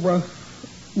 Oh, well,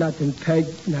 nothing, Peg,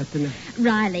 nothing.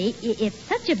 Riley, it's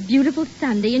such a beautiful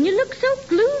Sunday, and you look so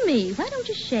gloomy. Why don't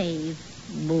you shave?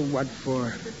 Well, what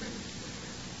for?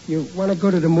 You want to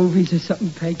go to the movies or something,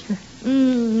 Peg?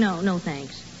 No,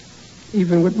 thanks.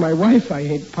 Even with my wife, I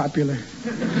ain't popular.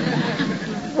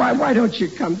 Why don't you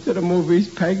come to the movies,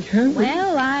 Peg? Huh?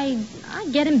 Well, I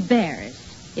get embarrassed.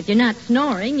 If you're not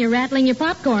snoring, you're rattling your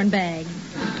popcorn bag.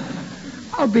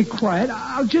 I'll be quiet.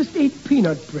 I'll just eat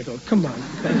peanut brittle. Come on,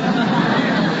 Peg.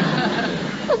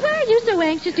 Well, why are you so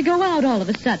anxious to go out all of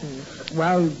a sudden?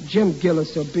 Well, Jim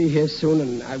Gillis will be here soon,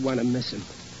 and I want to miss him.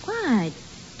 Why?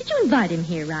 Did you invite him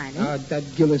here, Riley?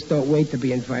 That Gillis don't wait to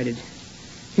be invited.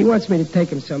 He wants me to take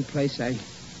him someplace. I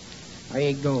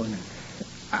ain't going.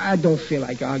 I don't feel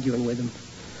like arguing with him.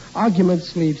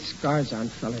 Arguments leave scars on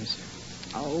fellas.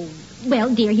 Oh, well,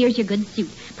 dear, here's your good suit.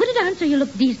 Put it on so you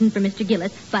look decent for Mr.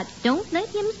 Gillis, but don't let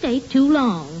him stay too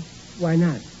long. Why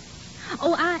not?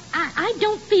 Oh, I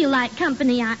don't feel like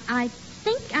company. I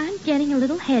think I'm getting a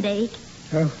little headache.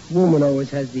 A woman always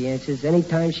has the answers.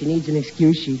 Anytime she needs an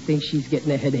excuse, she thinks she's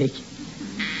getting a headache.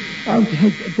 Oh,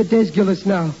 there's Gillis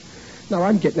now. Now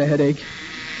I'm getting a headache.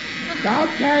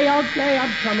 Okay,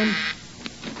 I'm coming.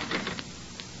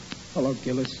 Hello,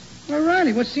 Gillis. Well,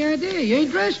 Riley, what's the idea? You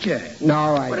ain't dressed yet.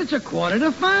 No, But it's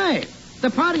 5:15. The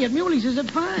party at Muley's is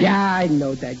at 5. Yeah, I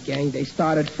know that gang. They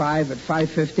start at 5. At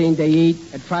 5:15, they eat.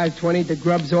 At 5:20, the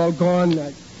grub's all gone.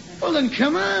 Well, then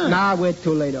come on. Nah, we're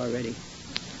too late already.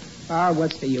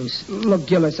 What's the use? Look,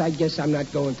 Gillis, I guess I'm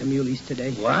not going to Muley's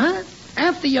today. What?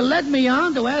 After you led me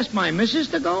on to ask my missus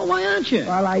to go, why aren't you?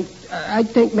 Well, I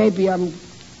think maybe I'm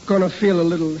going to feel a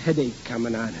little headache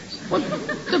coming on. Well,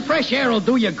 the fresh air will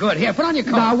do you good. Here, put on your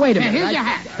coat. Now, wait a minute. Here's your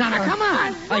hat. Now, come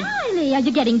on. Riley, are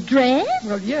you getting dressed?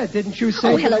 Well, yeah, didn't you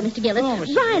say... Oh, hello, Mr. Gillis. Oh,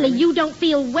 Mr. Riley, Gillis. you don't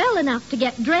feel well enough to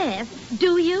get dressed,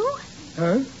 do you?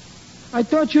 Huh? I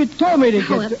thought you told me to get...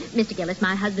 Mr. Gillis,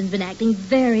 my husband's been acting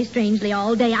very strangely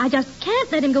all day. I just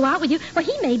can't let him go out with you, or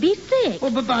he may be sick.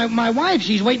 Well, but my wife,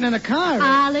 she's waiting in the car.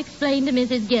 I'll explain to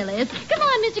Mrs. Gillis. Come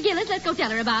on, Mr. Gillis, let's go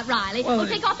tell her about Riley. Well,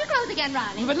 take off your clothes again,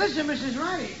 Riley. But listen, Mrs.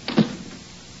 Riley.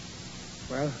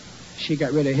 Well, she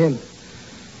got rid of him.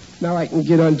 Now I can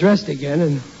get undressed again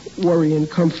and worry in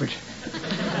comfort.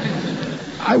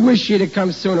 I wish she'd have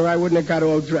come sooner. I wouldn't have got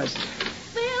all dressed.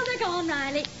 Well, they're gone,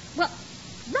 Riley. Well,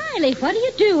 Riley, what are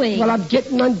you doing? Well, I'm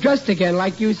getting undressed again,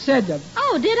 like you said.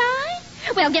 Oh, did I?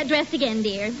 Well, get dressed again,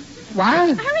 dear.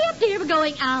 What? Hurry up, dear. We're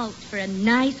going out for a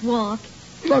nice walk.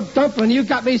 Look, Dumplin', you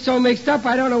got me so mixed up,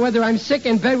 I don't know whether I'm sick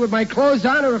in bed with my clothes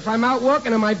on or if I'm out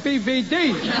walking on my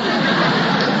BVD.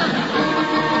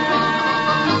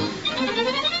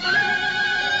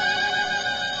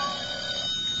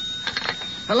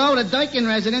 Hello, the Durkin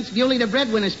residence. Muley, the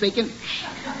breadwinner, speaking.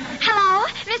 Hello,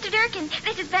 Mr. Durkin.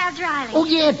 This is Babs Riley. Oh,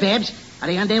 yeah, Babs. Are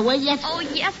they on their way yet? Oh,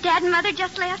 yes. Dad and Mother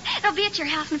just left. They'll be at your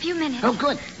house in a few minutes. Oh,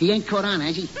 good. He ain't caught on,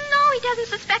 has he? No, he doesn't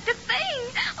suspect a thing.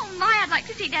 Oh, my, I'd like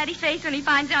to see Daddy's face when he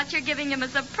finds out you're giving him a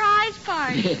surprise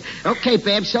party. Okay,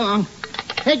 Babs, so long.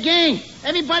 Hey, gang,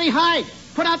 everybody hide.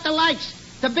 Put out the lights.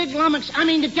 The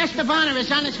guest of honor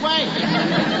is on its way.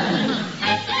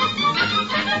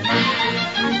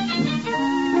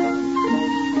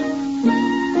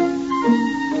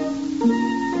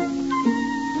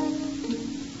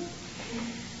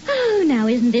 Now,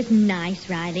 isn't this nice,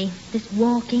 Riley? This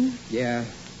walking? Yeah.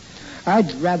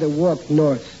 I'd rather walk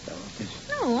north,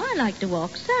 though. No, I like to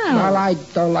walk south. Well, I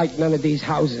don't like none of these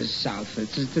houses south.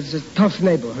 It's a tough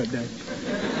neighborhood.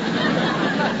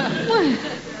 Well,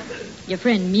 your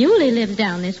friend Muley lives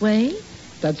down this way.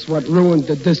 That's what ruined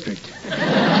the district.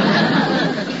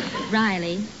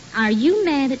 Riley, are you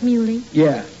mad at Muley?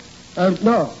 Yeah.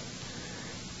 No.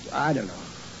 I don't know.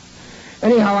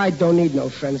 Anyhow, I don't need no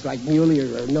friends like Muley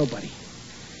or nobody.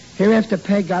 Hereafter,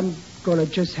 Peg, I'm going to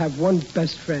just have one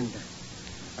best friend.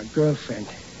 A girlfriend.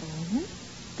 Mm-hmm.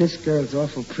 This girl's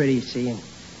awful pretty, see, and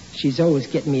she's always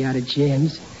getting me out of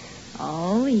jams.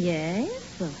 Oh, yes?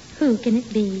 Well, who can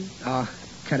it be? Oh,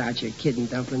 cut out your kidding,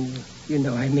 Dumpling. You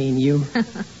know I mean you.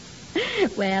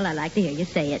 Well, I like to hear you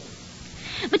say it.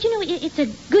 But, you know, it's a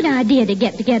good idea to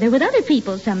get together with other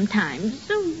people sometimes.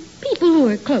 So, people who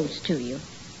are close to you.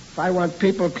 If I want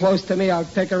people close to me, I'll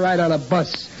take a ride on a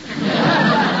bus.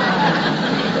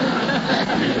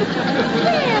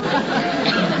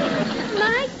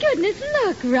 My goodness,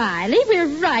 look, Riley. We're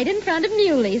right in front of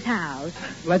Muley's house.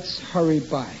 Let's hurry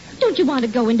by. Don't you want to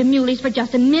go into Muley's for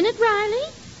just a minute, Riley?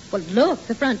 Well, look,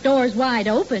 the front door's wide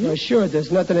open. Well, sure,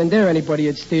 there's nothing in there anybody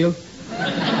would steal.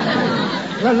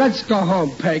 Well, let's go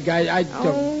home, Peg. I don't...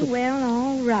 Oh, well,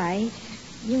 all right.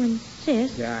 You insist.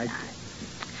 Sis. Yeah,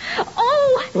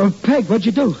 Oh! Well, Peg, what'd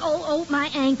you do? Oh, my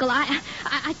ankle. I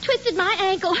twisted my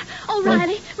ankle. Oh,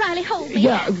 Riley, hold me.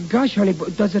 Yeah, gosh, honey,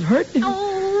 does it hurt?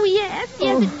 Oh, yes,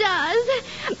 it does.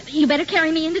 You better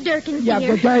carry me into Durkin's, Yeah,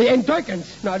 dear. but in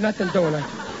Durkin's? No, nothing doing it.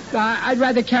 No, I'd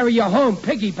rather carry you home,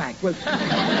 piggyback. With...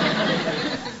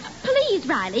 Please,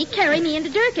 Riley, carry me into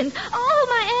Durkin's. Oh,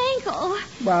 my ankle.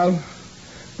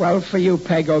 Well, for you,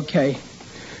 Peg, okay.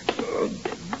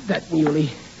 That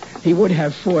muley, he would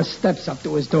have 4 steps up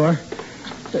to his door.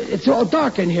 It's all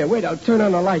dark in here. Wait, I'll turn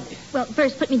on the light. Well,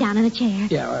 first put me down in a chair.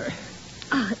 Yeah, all right.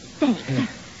 Oh, thanks. Yeah.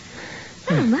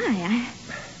 Oh, my,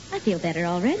 I feel better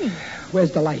already.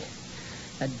 Where's the light?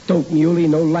 That dope muley,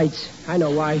 no lights. I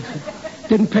know why.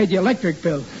 Didn't pay the electric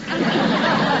bill.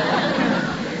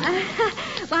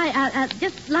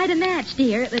 Just light a match,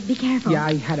 dear. Be careful. Yeah,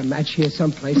 I had a match here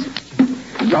someplace.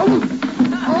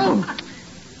 Oh!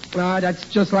 Ah, that's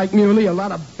just like muley. A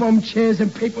lot of bum chairs in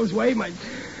people's way.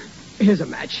 Here's a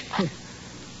match.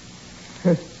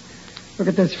 Look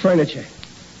at this furniture.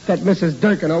 That Mrs.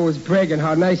 Durkin always bragging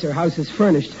how nice her house is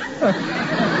furnished.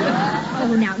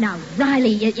 Oh, now,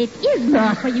 Riley, it is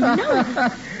nice for you know.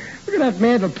 Look at that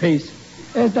mantelpiece.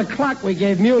 There's the clock we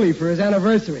gave Muley for his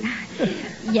anniversary.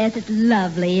 Yes, it's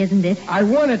lovely, isn't it? I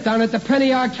won it down at the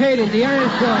Penny Arcade in the iron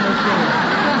claw machine.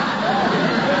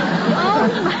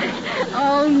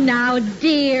 Oh, now,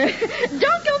 dear.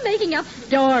 Don't go making up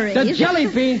stories. The jelly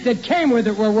beans that came with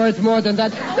it were worth more than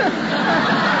that.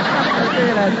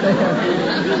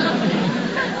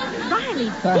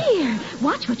 Riley, dear,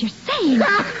 watch what you're saying.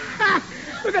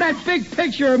 Look at that big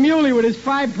picture of Muley with his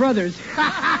 5 brothers.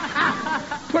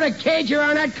 Put a cage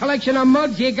around that collection of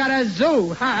mugs, you got a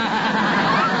zoo.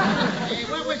 Hey,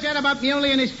 what was that about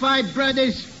Muley and his 5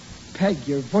 brothers? Peg,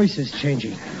 your voice is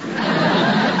changing.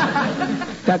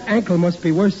 That ankle must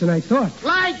be worse than I thought.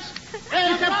 Lights!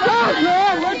 Hey,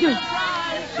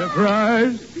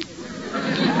 Surprise!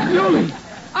 Muley!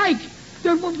 Ike!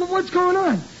 What's going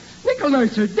on? Nickel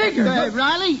nurser, digger.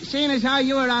 Riley, seeing as how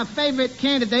you are our favorite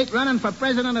candidate running for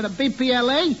president of the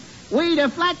BPLA, we, the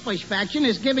Flatbush faction,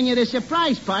 is giving you the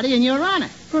surprise party in your honor.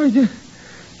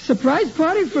 Surprise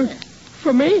party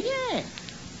for me? Yeah.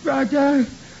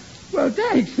 Well,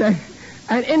 thanks.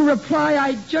 And in reply,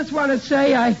 I just want to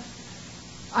say I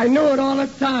knew it all the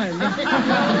time.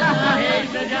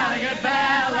 He's a jolly good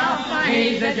fellow.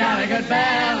 He's a jolly good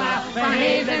fellow.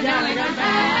 He's a jolly good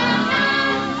fellow.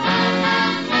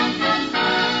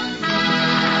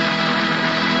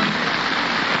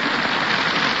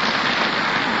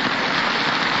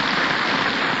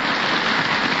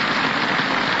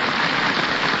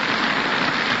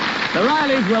 The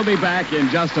Rileys will be back in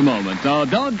just a moment, so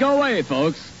don't go away,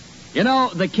 folks. You know,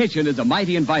 the kitchen is a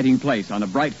mighty inviting place on a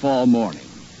bright fall morning.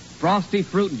 Frosty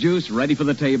fruit juice ready for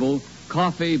the table,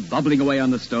 coffee bubbling away on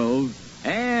the stove,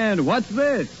 and what's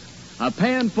this? A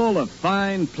pan full of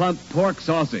fine, plump pork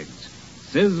sausage,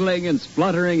 sizzling and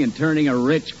spluttering and turning a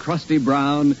rich, crusty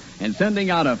brown and sending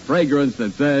out a fragrance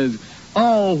that says,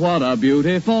 "Oh, what a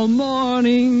beautiful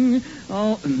morning."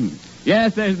 Oh,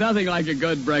 yes, there's nothing like a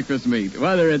good breakfast meat,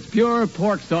 whether it's pure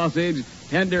pork sausage,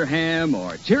 tender ham,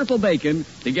 or cheerful bacon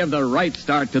to give the right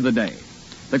start to the day.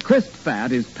 The crisp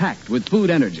fat is packed with food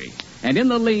energy, and in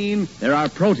the lean, there are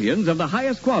proteins of the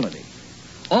highest quality.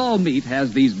 All meat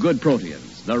has these good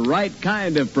proteins, the right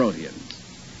kind of proteins.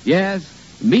 Yes,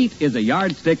 meat is a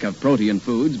yardstick of protein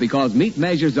foods because meat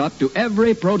measures up to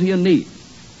every protein need.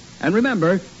 And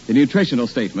remember, the nutritional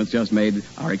statements just made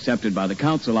are accepted by the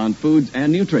Council on Foods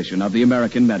and Nutrition of the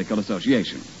American Medical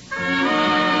Association.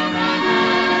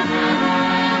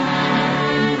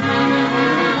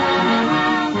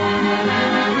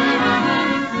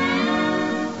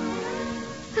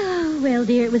 Oh, well,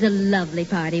 dear, it was a lovely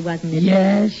party, wasn't it?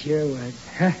 Yeah, sure was.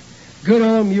 Good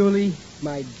old Muley,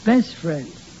 my best friend.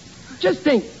 Just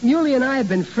think, Muley and I have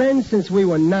been friends since we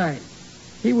were 9.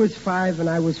 He was 5 and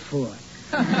I was 4.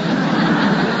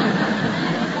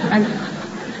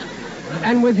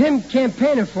 And with him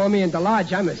campaigning for me in the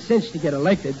lodge, I'm a cinch to get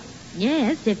elected.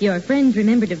 Yes, if your friends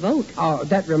remember to vote. Oh,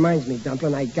 that reminds me,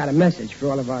 Dumplin', I got a message for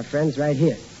all of our friends right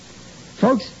here.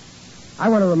 Folks, I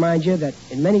want to remind you that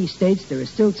in many states there is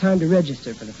still time to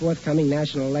register for the forthcoming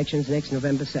national elections next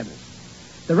November 7th.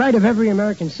 The right of every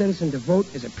American citizen to vote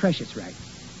is a precious right.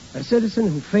 A citizen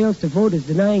who fails to vote is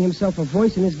denying himself a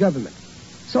voice in his government.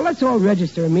 So let's all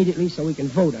register immediately so we can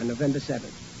vote on November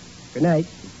 7th. Good night.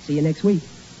 See you next week.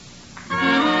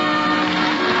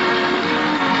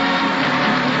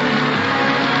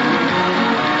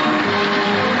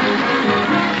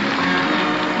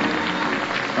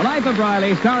 The Life of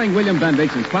Riley, starring William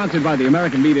Bendix and sponsored by the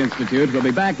American Meat Institute, will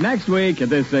be back next week at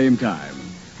this same time.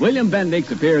 William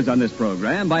Bendix appears on this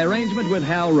program by arrangement with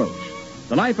Hal Roach.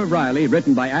 The Life of Riley,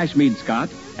 written by Ashmead Scott,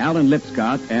 Alan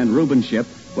Lipscott, and Reuben Shipp,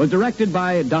 was directed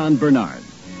by Don Bernard,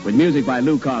 with music by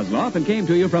Lou Kozloff, and came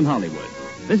to you from Hollywood.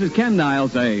 This is Ken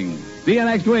Niles saying, see you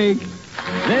next week.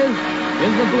 This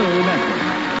is the Blue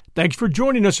Network. Thanks for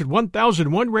joining us at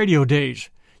 1001 Radio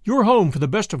Days, your home for the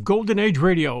best of Golden Age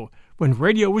radio, when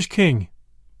radio was king.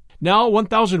 Now,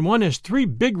 1001 has 3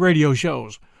 big radio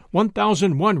shows: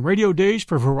 1001 Radio Days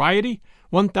for variety,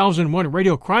 1001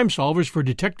 Radio Crime Solvers for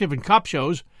detective and cop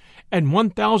shows, and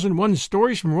 1001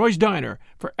 Stories from Roy's Diner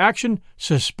for action,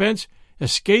 suspense,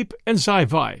 escape, and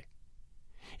sci-fi.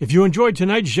 If you enjoyed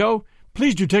tonight's show,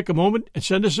 please do take a moment and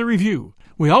send us a review.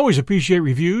 We always appreciate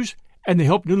reviews, and they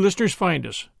help new listeners find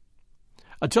us.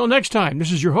 Until next time,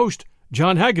 this is your host,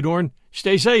 John Hagedorn.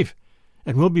 Stay safe,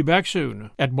 and we'll be back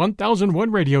soon at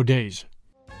 1001 Radio Days.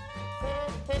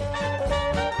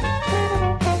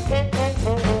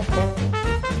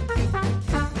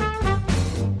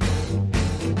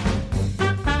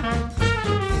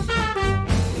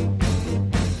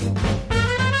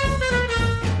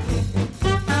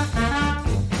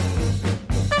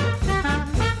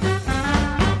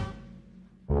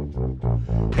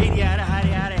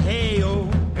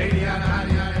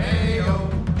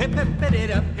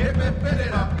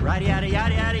 Right yada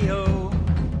yada yada yo.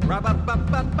 Rub up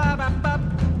up up up up up.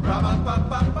 Rub up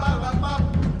up up up up up.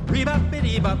 Reb up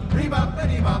biddy bop. Reb up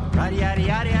biddy bop. Right yada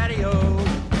yada yada.